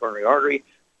blood clot in the coronary artery,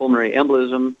 pulmonary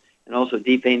embolism, and also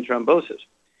deep vein thrombosis.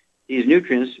 These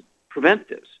nutrients prevent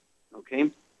this, okay?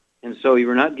 And so you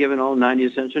were not given all 90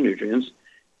 essential nutrients.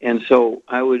 And so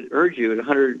I would urge you at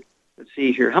 100, let's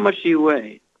see here, how much do you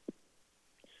weigh?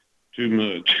 Too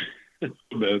much.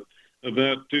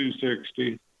 about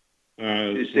 260.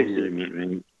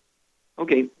 260.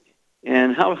 Okay.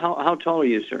 And how tall are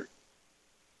you, sir?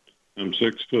 I'm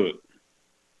 6 foot.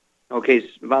 Okay,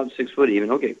 about 6 foot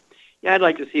even. Okay. Yeah, I'd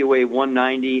like to see you weigh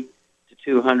 190 to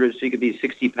 200, so you could be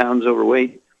 60 pounds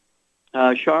overweight.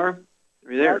 Shar, are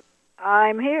you there?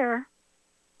 I'm here.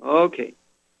 Okay.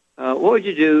 What would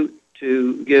you do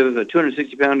to give a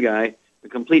 260-pound guy a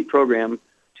complete program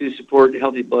to support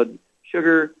healthy blood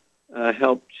sugar,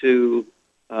 help to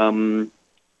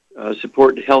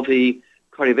support the healthy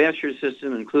cardiovascular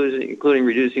system, including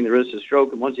reducing the risk of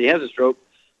stroke, and once he has a stroke,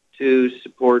 to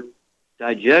support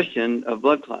digestion of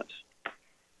blood clots?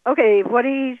 Okay, what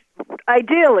he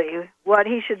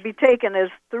should be taking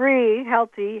is 3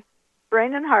 healthy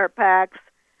brain and heart packs,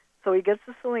 so he gets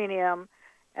the selenium,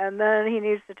 and then he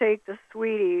needs to take the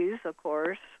Sweeties, of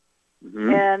course,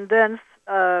 and then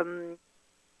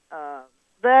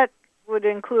that would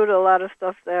include a lot of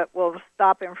stuff that will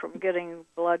stop him from getting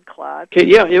blood clots. Okay,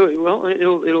 yeah,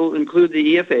 it'll include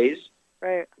the EFAs.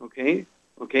 Right. Okay,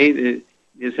 the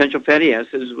essential fatty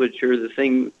acids, which are the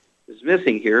thing that's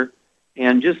missing here.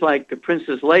 And just like the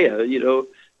Princess Leia,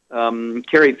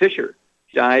 Carrie Fisher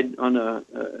died on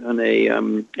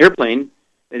a airplane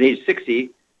at age 60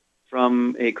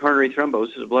 from a coronary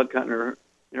thrombosis, a blood clot in her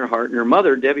heart. And her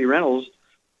mother, Debbie Reynolds,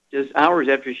 just hours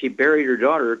after she buried her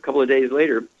daughter, a couple of days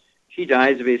later, she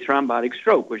dies of a thrombotic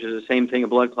stroke, which is the same thing, a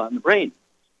blood clot in the brain.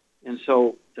 And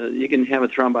so you can have a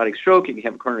thrombotic stroke, you can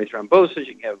have a coronary thrombosis,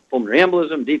 you can have pulmonary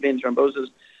embolism, deep vein thrombosis.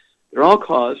 They're all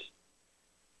caused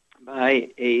by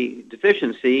a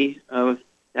deficiency of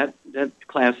that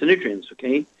class of nutrients,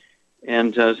 okay?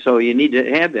 And so you need to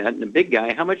have that. And the big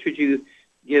guy, how much would you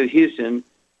give Houston?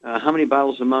 How many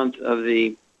bottles a month of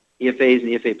the EFAs and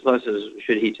the EFA pluses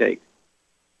should he take?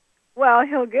 Well,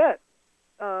 he'll get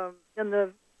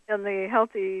in the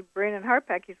healthy brain and heart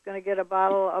pack, he's going to get a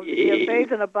bottle of the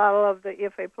EFAs and a bottle of the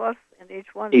EFA plus in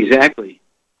each one. Exactly.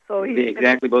 So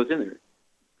both in there.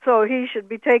 So he should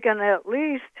be taking at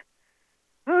least.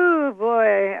 Oh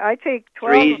boy, I take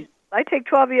 12. I take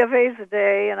 12 EFAs a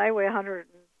day, and I weigh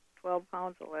 112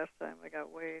 pounds the last time I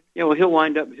got weighed. Yeah, well, he'll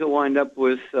wind up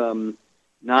with 9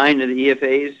 of the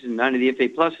EFAs and 9 of the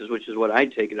EFA pluses, which is what I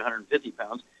take at 150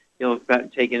 pounds. He'll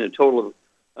take in a total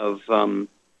of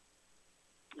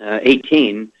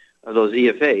 18 of those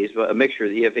EFAs, a mixture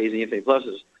of the EFAs and EFA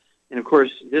pluses. And of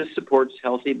course, this supports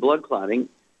healthy blood clotting,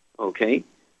 okay,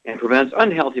 and prevents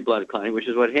unhealthy blood clotting, which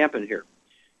is what happened here.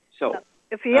 So.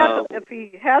 If he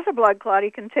has a blood clot,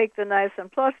 he can take the Niacin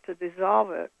Plus to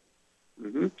dissolve it.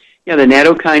 Mm-hmm. Yeah, the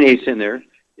nattokinase in there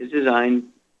is designed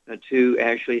to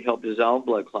actually help dissolve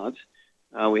blood clots.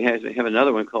 We have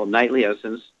another one called Nightly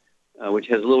Essence, which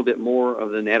has a little bit more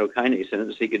of the nattokinase in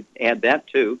it, so you could add that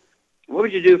too. What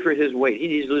would you do for his weight? He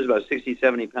needs to lose about 60,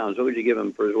 70 pounds. What would you give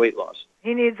him for his weight loss?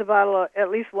 He needs a bottle, at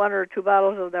least 1 or 2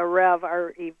 bottles of the Rev,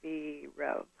 R-E-V,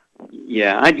 Rev.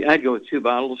 Yeah, I'd go with 2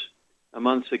 bottles a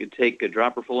month, so he could take a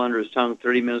dropperful under his tongue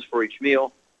 30 minutes for each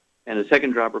meal, and a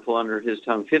second dropperful under his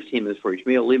tongue 15 minutes for each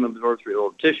meal. Leave them absorb through your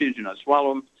oral tissues. Do not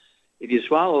swallow them. If you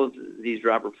swallow these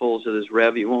dropperfuls of this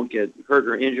Rev, you won't get hurt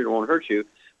or injured. It won't hurt you,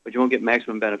 but you won't get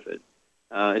maximum benefit.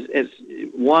 It's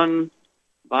 1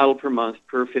 bottle per month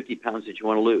per 50 pounds that you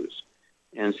want to lose.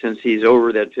 And since he's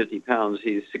over that 50 pounds,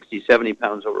 he's 60, 70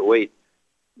 pounds overweight.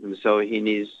 And so he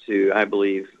needs to, I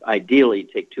believe, ideally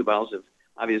take 2 bottles.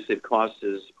 Obviously, if cost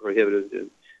is prohibitive,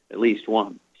 at least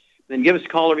 1. Then give us a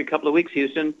call every couple of weeks,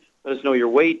 Houston. Let us know your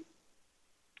weight,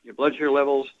 your blood sugar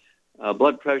levels,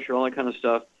 blood pressure, all that kind of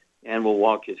stuff, and we'll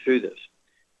walk you through this.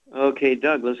 Okay,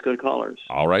 Doug, let's go to callers.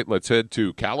 All right, let's head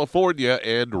to California.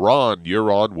 And Ron,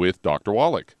 you're on with Dr.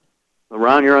 Wallach. Well,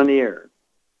 Ron, you're on the air.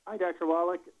 Hi, Dr.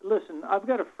 Wallach. Listen, I've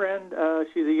got a friend.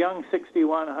 She's a young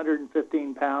 61,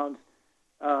 115 pounds.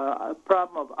 A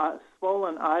problem of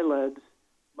swollen eyelids,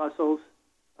 muscles,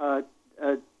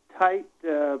 tight.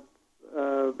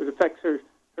 It affects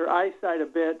her eyesight a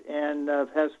bit and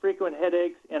has frequent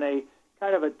headaches and a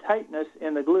kind of a tightness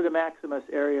in the glutamaximus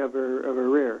area of her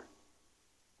rear.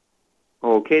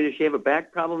 Okay, does she have a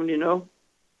back problem, do you know?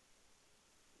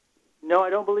 No, I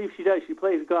don't believe she does. She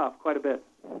plays golf quite a bit.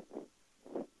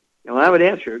 Well, I would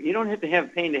ask her. You don't have to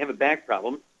have pain to have a back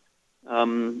problem,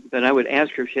 but I would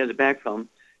ask her if she has a back problem.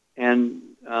 And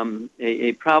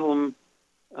a problem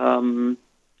that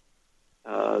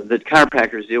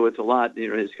chiropractors deal with a lot,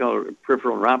 it's called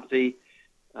peripheral neuropathy,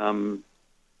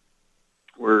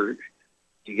 where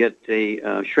you get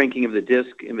a shrinking of the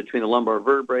disc in between the lumbar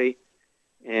vertebrae,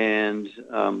 and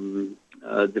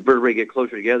the vertebrae get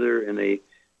closer together, and they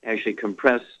actually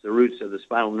compress the roots of the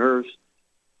spinal nerves,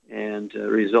 and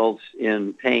results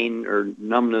in pain or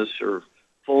numbness or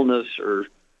fullness or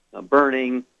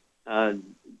burning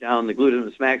down the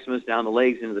gluteus maximus, down the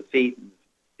legs into the feet.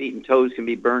 Feet and toes can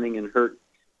be burning and hurt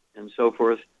and so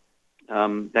forth.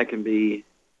 That can be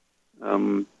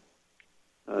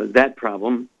that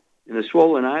problem. And the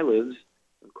swollen eyelids,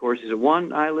 of course, is it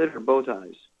one eyelid or both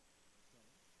eyes?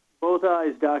 Both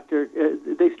eyes, doctor.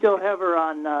 They still have her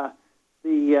on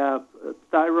the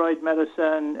thyroid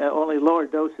medicine, only lower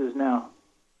doses now.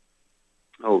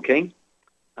 Okay.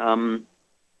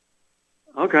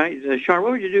 Okay. Char,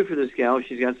 what would you do for this gal?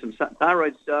 She's got some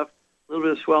thyroid stuff, a little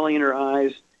bit of swelling in her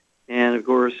eyes, and, of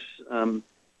course,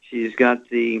 she's got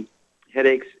the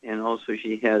headaches, and also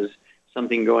she has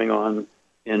something going on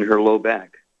in her low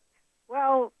back.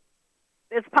 Well,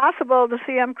 it's possible the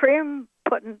CM cream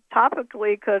put in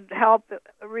topically could help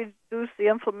reduce the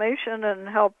inflammation and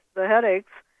help the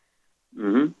headaches.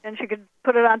 Mm-hmm. And she could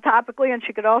put it on topically, and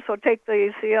she could also take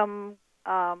the CM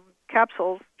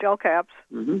capsules, gel caps,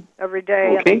 every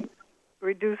day and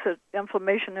reduce the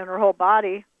inflammation in her whole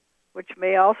body, which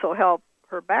may also help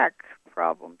her back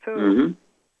problem too. Mm-hmm.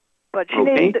 But she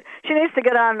needs to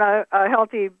get on a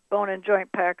healthy bone and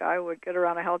joint pack. I would get her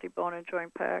on a healthy bone and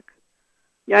joint pack.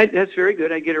 Yeah, that's very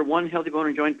good. I'd get her 1 healthy bone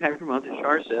and joint pack per month, as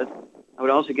Char said. I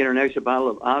would also get her an extra bottle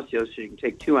of Osteo, so she can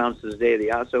take 2 ounces a day of the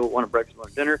Osteo, 1 at breakfast, 1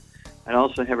 at dinner. I'd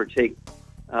also have her take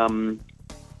 2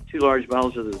 large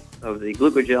bottles of the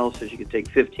glucogel, so she can take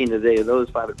 15 a day of those,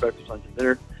 5 at breakfast, lunch, and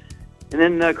dinner. And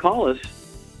then call us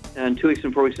in 2 weeks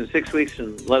and 4 weeks and 6 weeks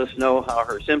and let us know how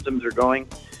her symptoms are going,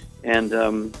 and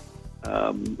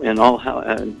all how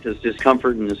just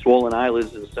discomfort and the swollen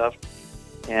eyelids and stuff.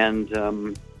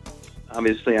 And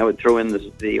obviously, I would throw in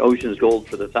the Ocean's Gold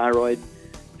for the thyroid,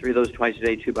 3 of those twice a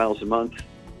day, 2 bottles a month.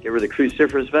 Give her the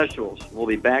cruciferous vegetables. We'll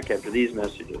be back after these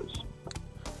messages.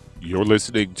 You're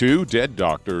listening to Dead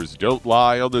Doctors Don't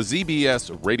Lie on the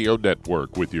ZBS Radio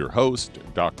Network with your host,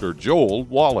 Dr. Joel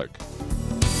Wallach.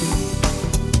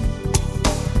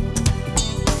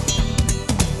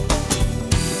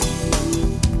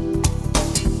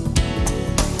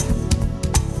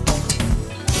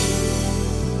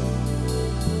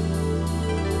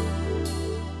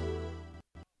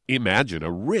 Imagine a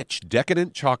rich,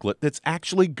 decadent chocolate that's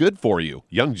actually good for you.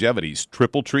 Youngevity's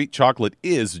Triple Treat Chocolate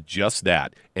is just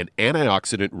that, an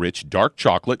antioxidant-rich dark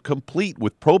chocolate complete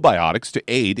with probiotics to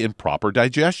aid in proper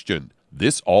digestion.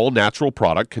 This all-natural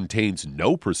product contains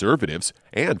no preservatives,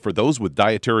 and for those with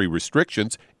dietary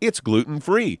restrictions, it's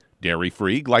gluten-free,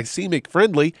 dairy-free,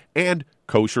 glycemic-friendly, and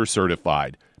kosher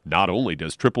certified. Not only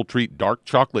does Triple Treat dark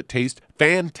chocolate taste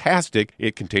fantastic,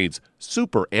 it contains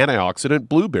super antioxidant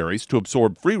blueberries to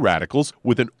absorb free radicals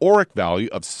with an ORAC value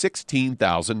of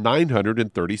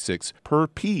 16,936 per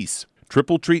piece.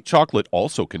 Triple Treat chocolate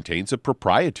also contains a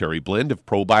proprietary blend of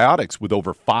probiotics with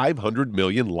over 500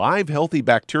 million live healthy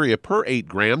bacteria per 8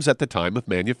 grams at the time of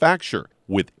manufacture,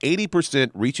 with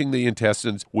 80% reaching the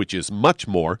intestines, which is much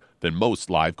more than most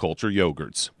live culture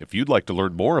yogurts. If you'd like to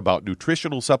learn more about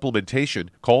nutritional supplementation,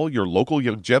 call your local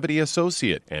Youngevity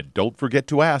associate, and don't forget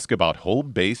to ask about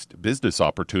home-based business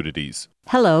opportunities.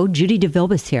 Hello, Judy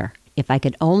DeVilbiss here. If I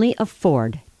could only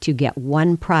afford to get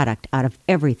one product out of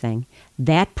everything,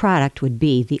 that product would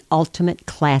be the Ultimate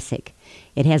Classic.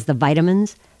 It has the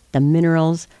vitamins, the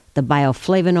minerals, the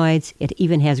bioflavonoids. It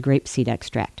even has grapeseed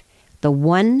extract. The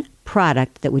one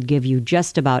product that would give you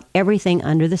just about everything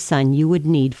under the sun you would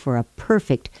need for a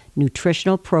perfect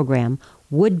nutritional program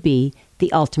would be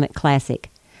the Ultimate Classic.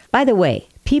 By the way,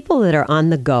 people that are on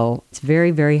the go, it's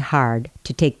very, very hard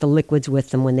to take the liquids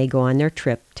with them when they go on their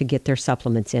trip to get their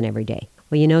supplements in every day.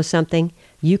 Well, you know something?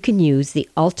 You can use the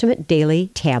Ultimate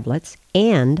Daily tablets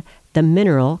and the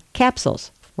mineral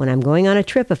capsules. When I'm going on a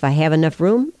trip, if I have enough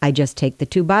room, I just take the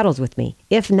 2 bottles with me.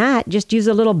 If not, just use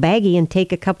a little baggie and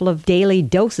take a couple of daily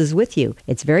doses with you.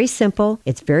 It's very simple.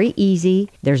 It's very easy.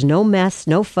 There's no mess,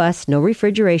 no fuss, no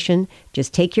refrigeration.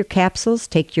 Just take your capsules,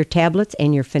 take your tablets,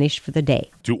 and you're finished for the day.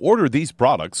 To order these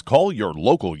products, call your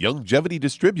local Youngevity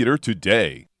distributor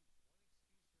today.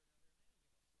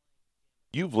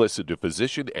 You've listened to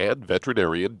physician and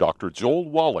veterinarian Dr. Joel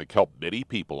Wallach help many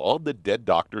people on the Dead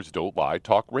Doctors Don't Lie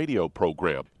talk radio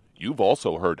program. You've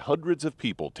also heard hundreds of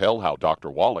people tell how Dr.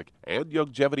 Wallach and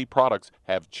Youngevity products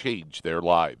have changed their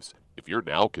lives. If you're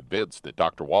now convinced that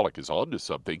Dr. Wallach is onto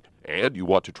something and you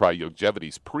want to try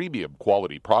Youngevity's premium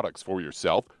quality products for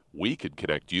yourself, we can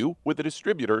connect you with a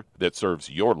distributor that serves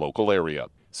your local area.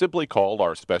 Simply call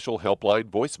our special helpline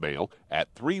voicemail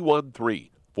at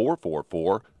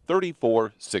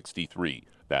 313-444-3463.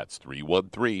 That's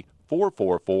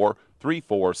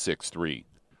 313-444-3463.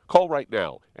 Call right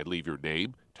now and leave your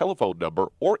name, telephone number,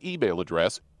 or email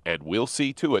address, and we'll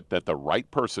see to it that the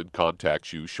right person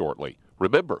contacts you shortly.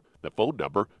 Remember, the phone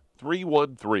number,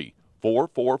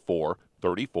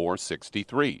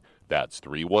 313-444-3463. That's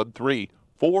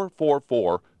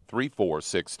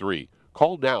 313-444-3463.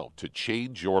 Call now to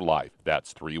change your life.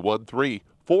 That's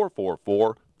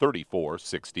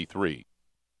 313-444-3463.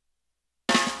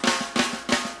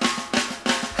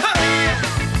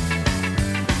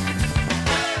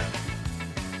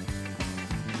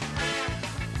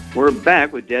 We're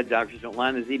back with Dead Doctors Don't Lie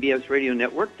on the ZBS Radio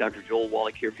Network. Dr. Joel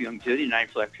Wallach here for Youngevity, Night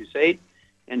Flat Crusade.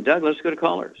 And Doug, let's go to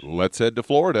callers. Let's head to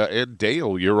Florida. And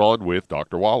Dale, you're on with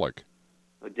Dr. Wallach.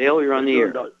 Dale, you're on the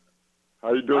air.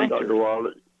 How you doing, Dr.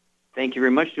 Wallach? Thank you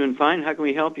very much. Doing fine. How can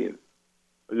we help you?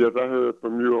 Yes, I heard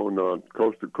from you on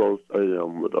Coast to Coast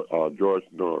AM with George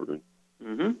Norrie.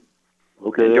 Mm-hmm.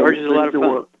 Okay. And George is a lot of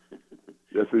fun.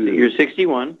 Yes, he is. You're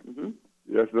 61. Mm-hmm.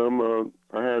 Yes,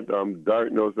 I had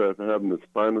diagnosed as having a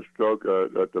spinal stroke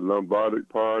at the lombardic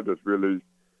part that's really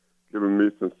giving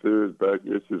me some serious back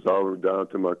issues all the way down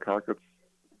to my coccyx.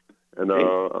 And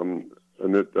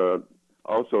it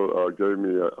also gave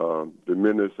me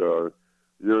diminished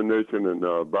urination and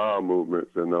bowel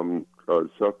movements, and I'm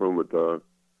suffering with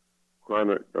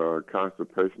chronic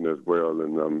constipation as well,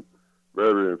 and I'm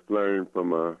very inflamed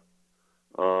from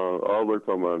all the way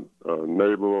from my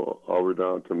navel all the way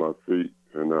down to my feet,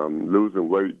 and I'm losing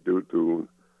weight due to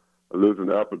losing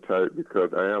appetite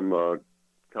because I am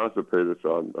constipated.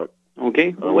 So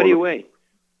okay. Well, what do you weigh?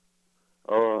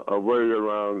 I weigh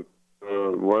around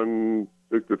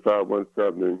 165,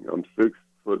 170. I'm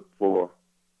 6'4".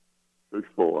 6'4".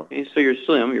 Okay, so you're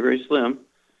slim. You're very slim.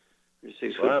 You're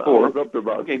 6'4". I was up to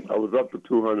I was up to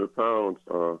 200 pounds,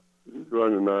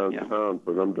 209 pounds,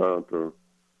 but I'm down to.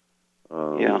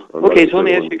 Okay, so let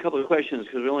me ask you a couple of questions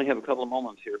because we only have a couple of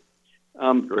moments here. Go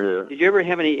ahead. Did you ever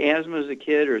have any asthma as a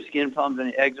kid, or skin problems,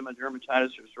 any eczema,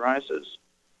 dermatitis, or psoriasis?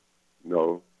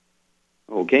 No.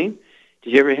 Okay.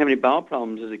 Did you ever have any bowel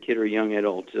problems as a kid or a young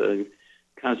adult?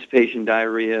 Constipation,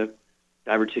 diarrhea,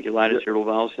 diverticulitis, irritable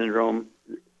bowel syndrome?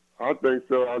 I think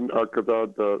so, because I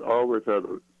always had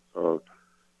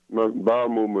my bowel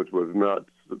movements was not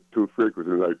too frequent,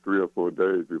 like 3 or 4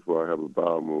 days before I have a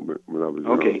bowel movement when I was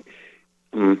young. Okay.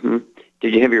 Mm-hmm.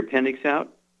 Did you have your appendix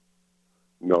out?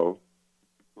 No.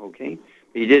 Okay.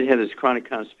 But you did have this chronic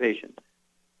constipation?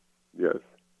 Yes.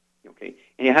 Okay.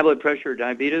 Any high blood pressure or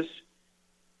diabetes?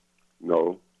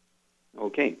 No.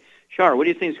 Okay. Shar, what do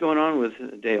you think is going on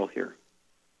with Dale here?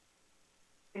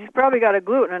 He's probably got a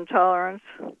gluten intolerance.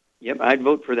 Yep, I'd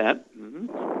vote for that.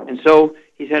 Mm-hmm. And so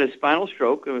he's had a spinal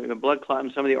stroke, a blood clot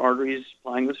in some of the arteries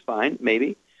supplying the spine,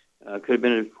 maybe. Could have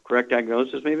been a correct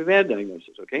diagnosis, maybe a bad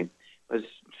diagnosis, okay? But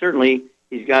certainly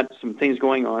he's got some things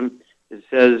going on. It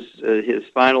says his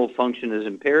spinal function is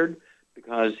impaired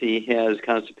because he has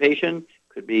constipation,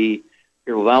 could be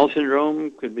irritable bowel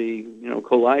syndrome, could be,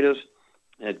 colitis.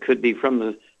 It could be from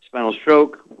the spinal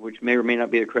stroke, which may or may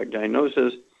not be the correct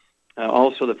diagnosis.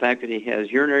 Also, the fact that he has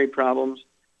urinary problems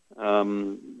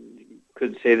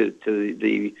could say that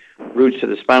the roots to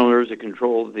the spinal nerves that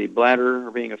control the bladder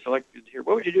are being affected here.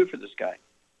 What would you do for this guy?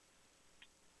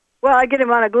 Well, I get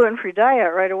him on a gluten-free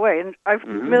diet right away, and I've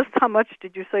missed how much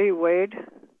did you say he weighed?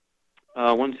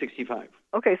 165.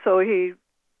 Okay, so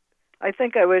I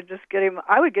think I would just get him.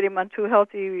 I would get him on 2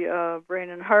 healthy brain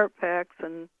and heart packs,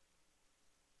 and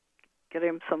get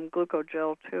him some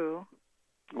glucogel too.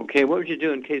 Okay, what would you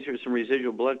do in case there's some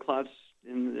residual blood clots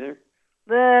in there?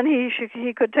 Then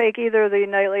he could take either the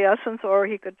Nightly Essence or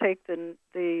he could take the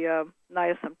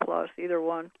Niacin Plus, either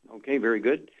one. Okay, very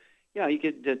good. Yeah, you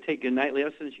could take a Nightly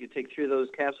Essence. You could take 3 of those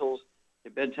capsules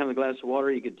at bedtime with a glass of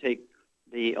water. You could take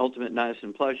the Ultimate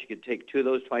Niacin Plus. You could take 2 of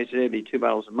those twice a day. It'd be 2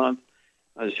 bottles a month.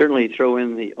 Certainly throw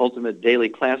in the Ultimate Daily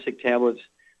Classic tablets.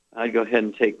 I'd go ahead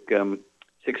and take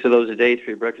 6 of those a day,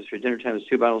 3 breakfast, 3 dinner time. It's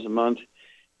 2 bottles a month.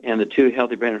 And the 2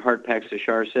 Healthy Brain and Heart packs, as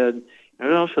Shar said. And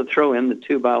I'd also throw in the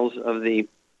 2 bottles of the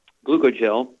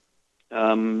glucogel,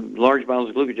 large bottles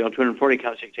of glucogel, 240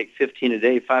 counts. You can take 15 a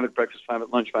day, 5 at breakfast, 5 at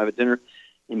lunch, 5 at dinner,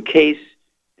 in case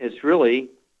it's really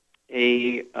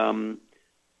a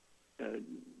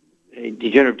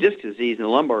degenerative disc disease in the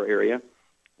lumbar area,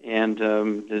 and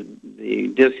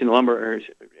the disc in the lumbar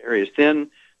area is thin,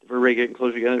 the vertebrae getting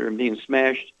closer together and being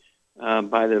smashed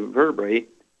by the vertebrae,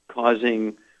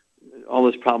 causing all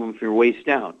this problem from your waist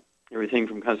down, everything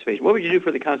from constipation. What would you do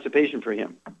for the constipation for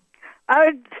him? I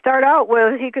would start out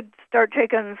with, he could start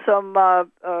taking some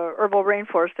herbal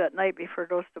rainforest at night before he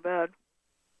goes to bed.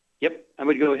 Yep, I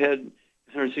would go ahead,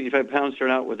 165 pounds, start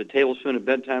out with a tablespoon at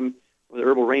bedtime with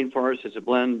herbal rainforest. It's a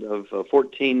blend of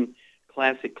 14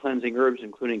 classic cleansing herbs,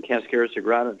 including Cascara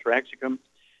sagrada and Taraxacum,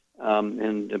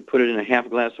 and put it in a half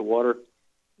glass of water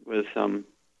with,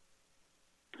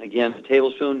 again, a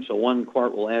tablespoon. So 1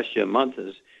 quart will last you a month,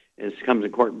 as it comes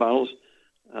in quart bottles.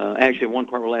 Actually, 1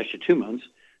 quart will last you 2 months.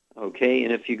 Okay,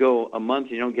 and if you go a month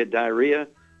and you don't get diarrhea,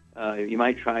 you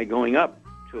might try going up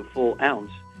to a full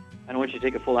ounce. I don't want you to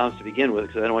take a full ounce to begin with,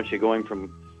 because I don't want you going from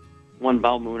 1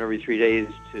 bowel movement every 3 days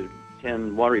to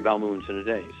 10 watery bowel movements in a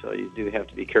day. So you do have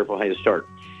to be careful how you start.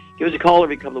 Give us a call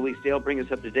every couple of weeks, Dale. Bring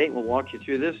us up to date, and we'll walk you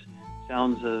through this.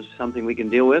 Sounds something we can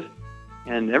deal with.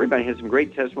 And everybody has some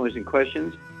great testimonies and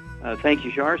questions. Thank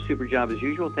you, Shar. Super job as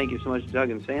usual. Thank you so much, Doug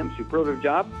and Sam. Superlative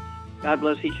job. God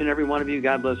bless each and every one of you.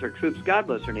 God bless our troops. God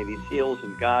bless our Navy SEALs.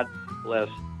 And God bless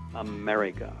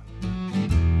America.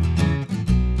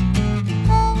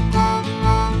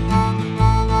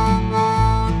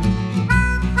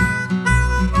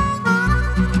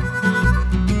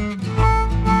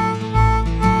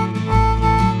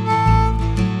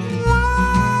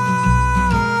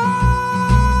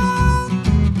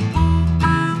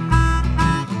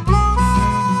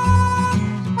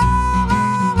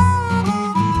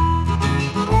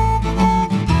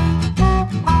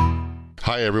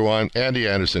 Hi everyone, Andy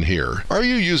Anderson here. Are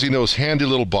you using those handy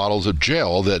little bottles of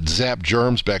gel that zap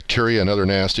germs, bacteria, and other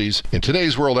nasties? In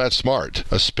today's world, that's smart,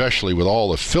 especially with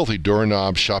all the filthy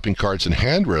doorknobs, shopping carts, and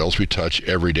handrails we touch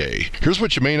every day. Here's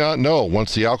what you may not know.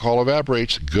 Once the alcohol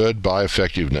evaporates, goodbye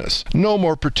effectiveness. No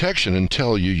more protection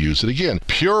until you use it again.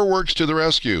 PureWorks to the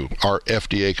rescue. Our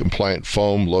FDA-compliant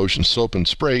foam, lotion, soap, and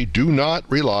spray do not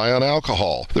rely on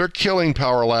alcohol. Their killing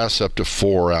power lasts up to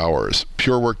 4 hours.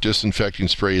 PureWorks disinfecting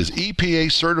spray is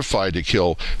EPA certified to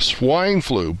kill swine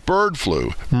flu, bird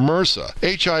flu, MRSA,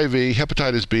 HIV,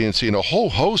 hepatitis B and C, and a whole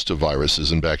host of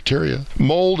viruses and bacteria.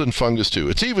 Mold and fungus too.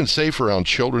 It's even safe around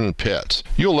children and pets.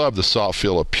 You'll love the soft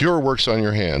feel of PureWorks on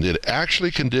your hand. It actually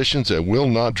conditions and will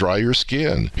not dry your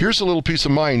skin. Here's a little peace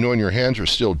of mind knowing your hands are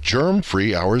still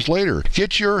germ-free hours later.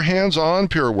 Get your hands on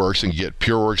PureWorks and get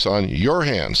PureWorks on your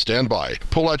hands. Stand by.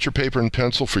 Pull out your paper and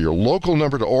pencil for your local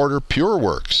number to order.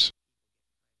 PureWorks.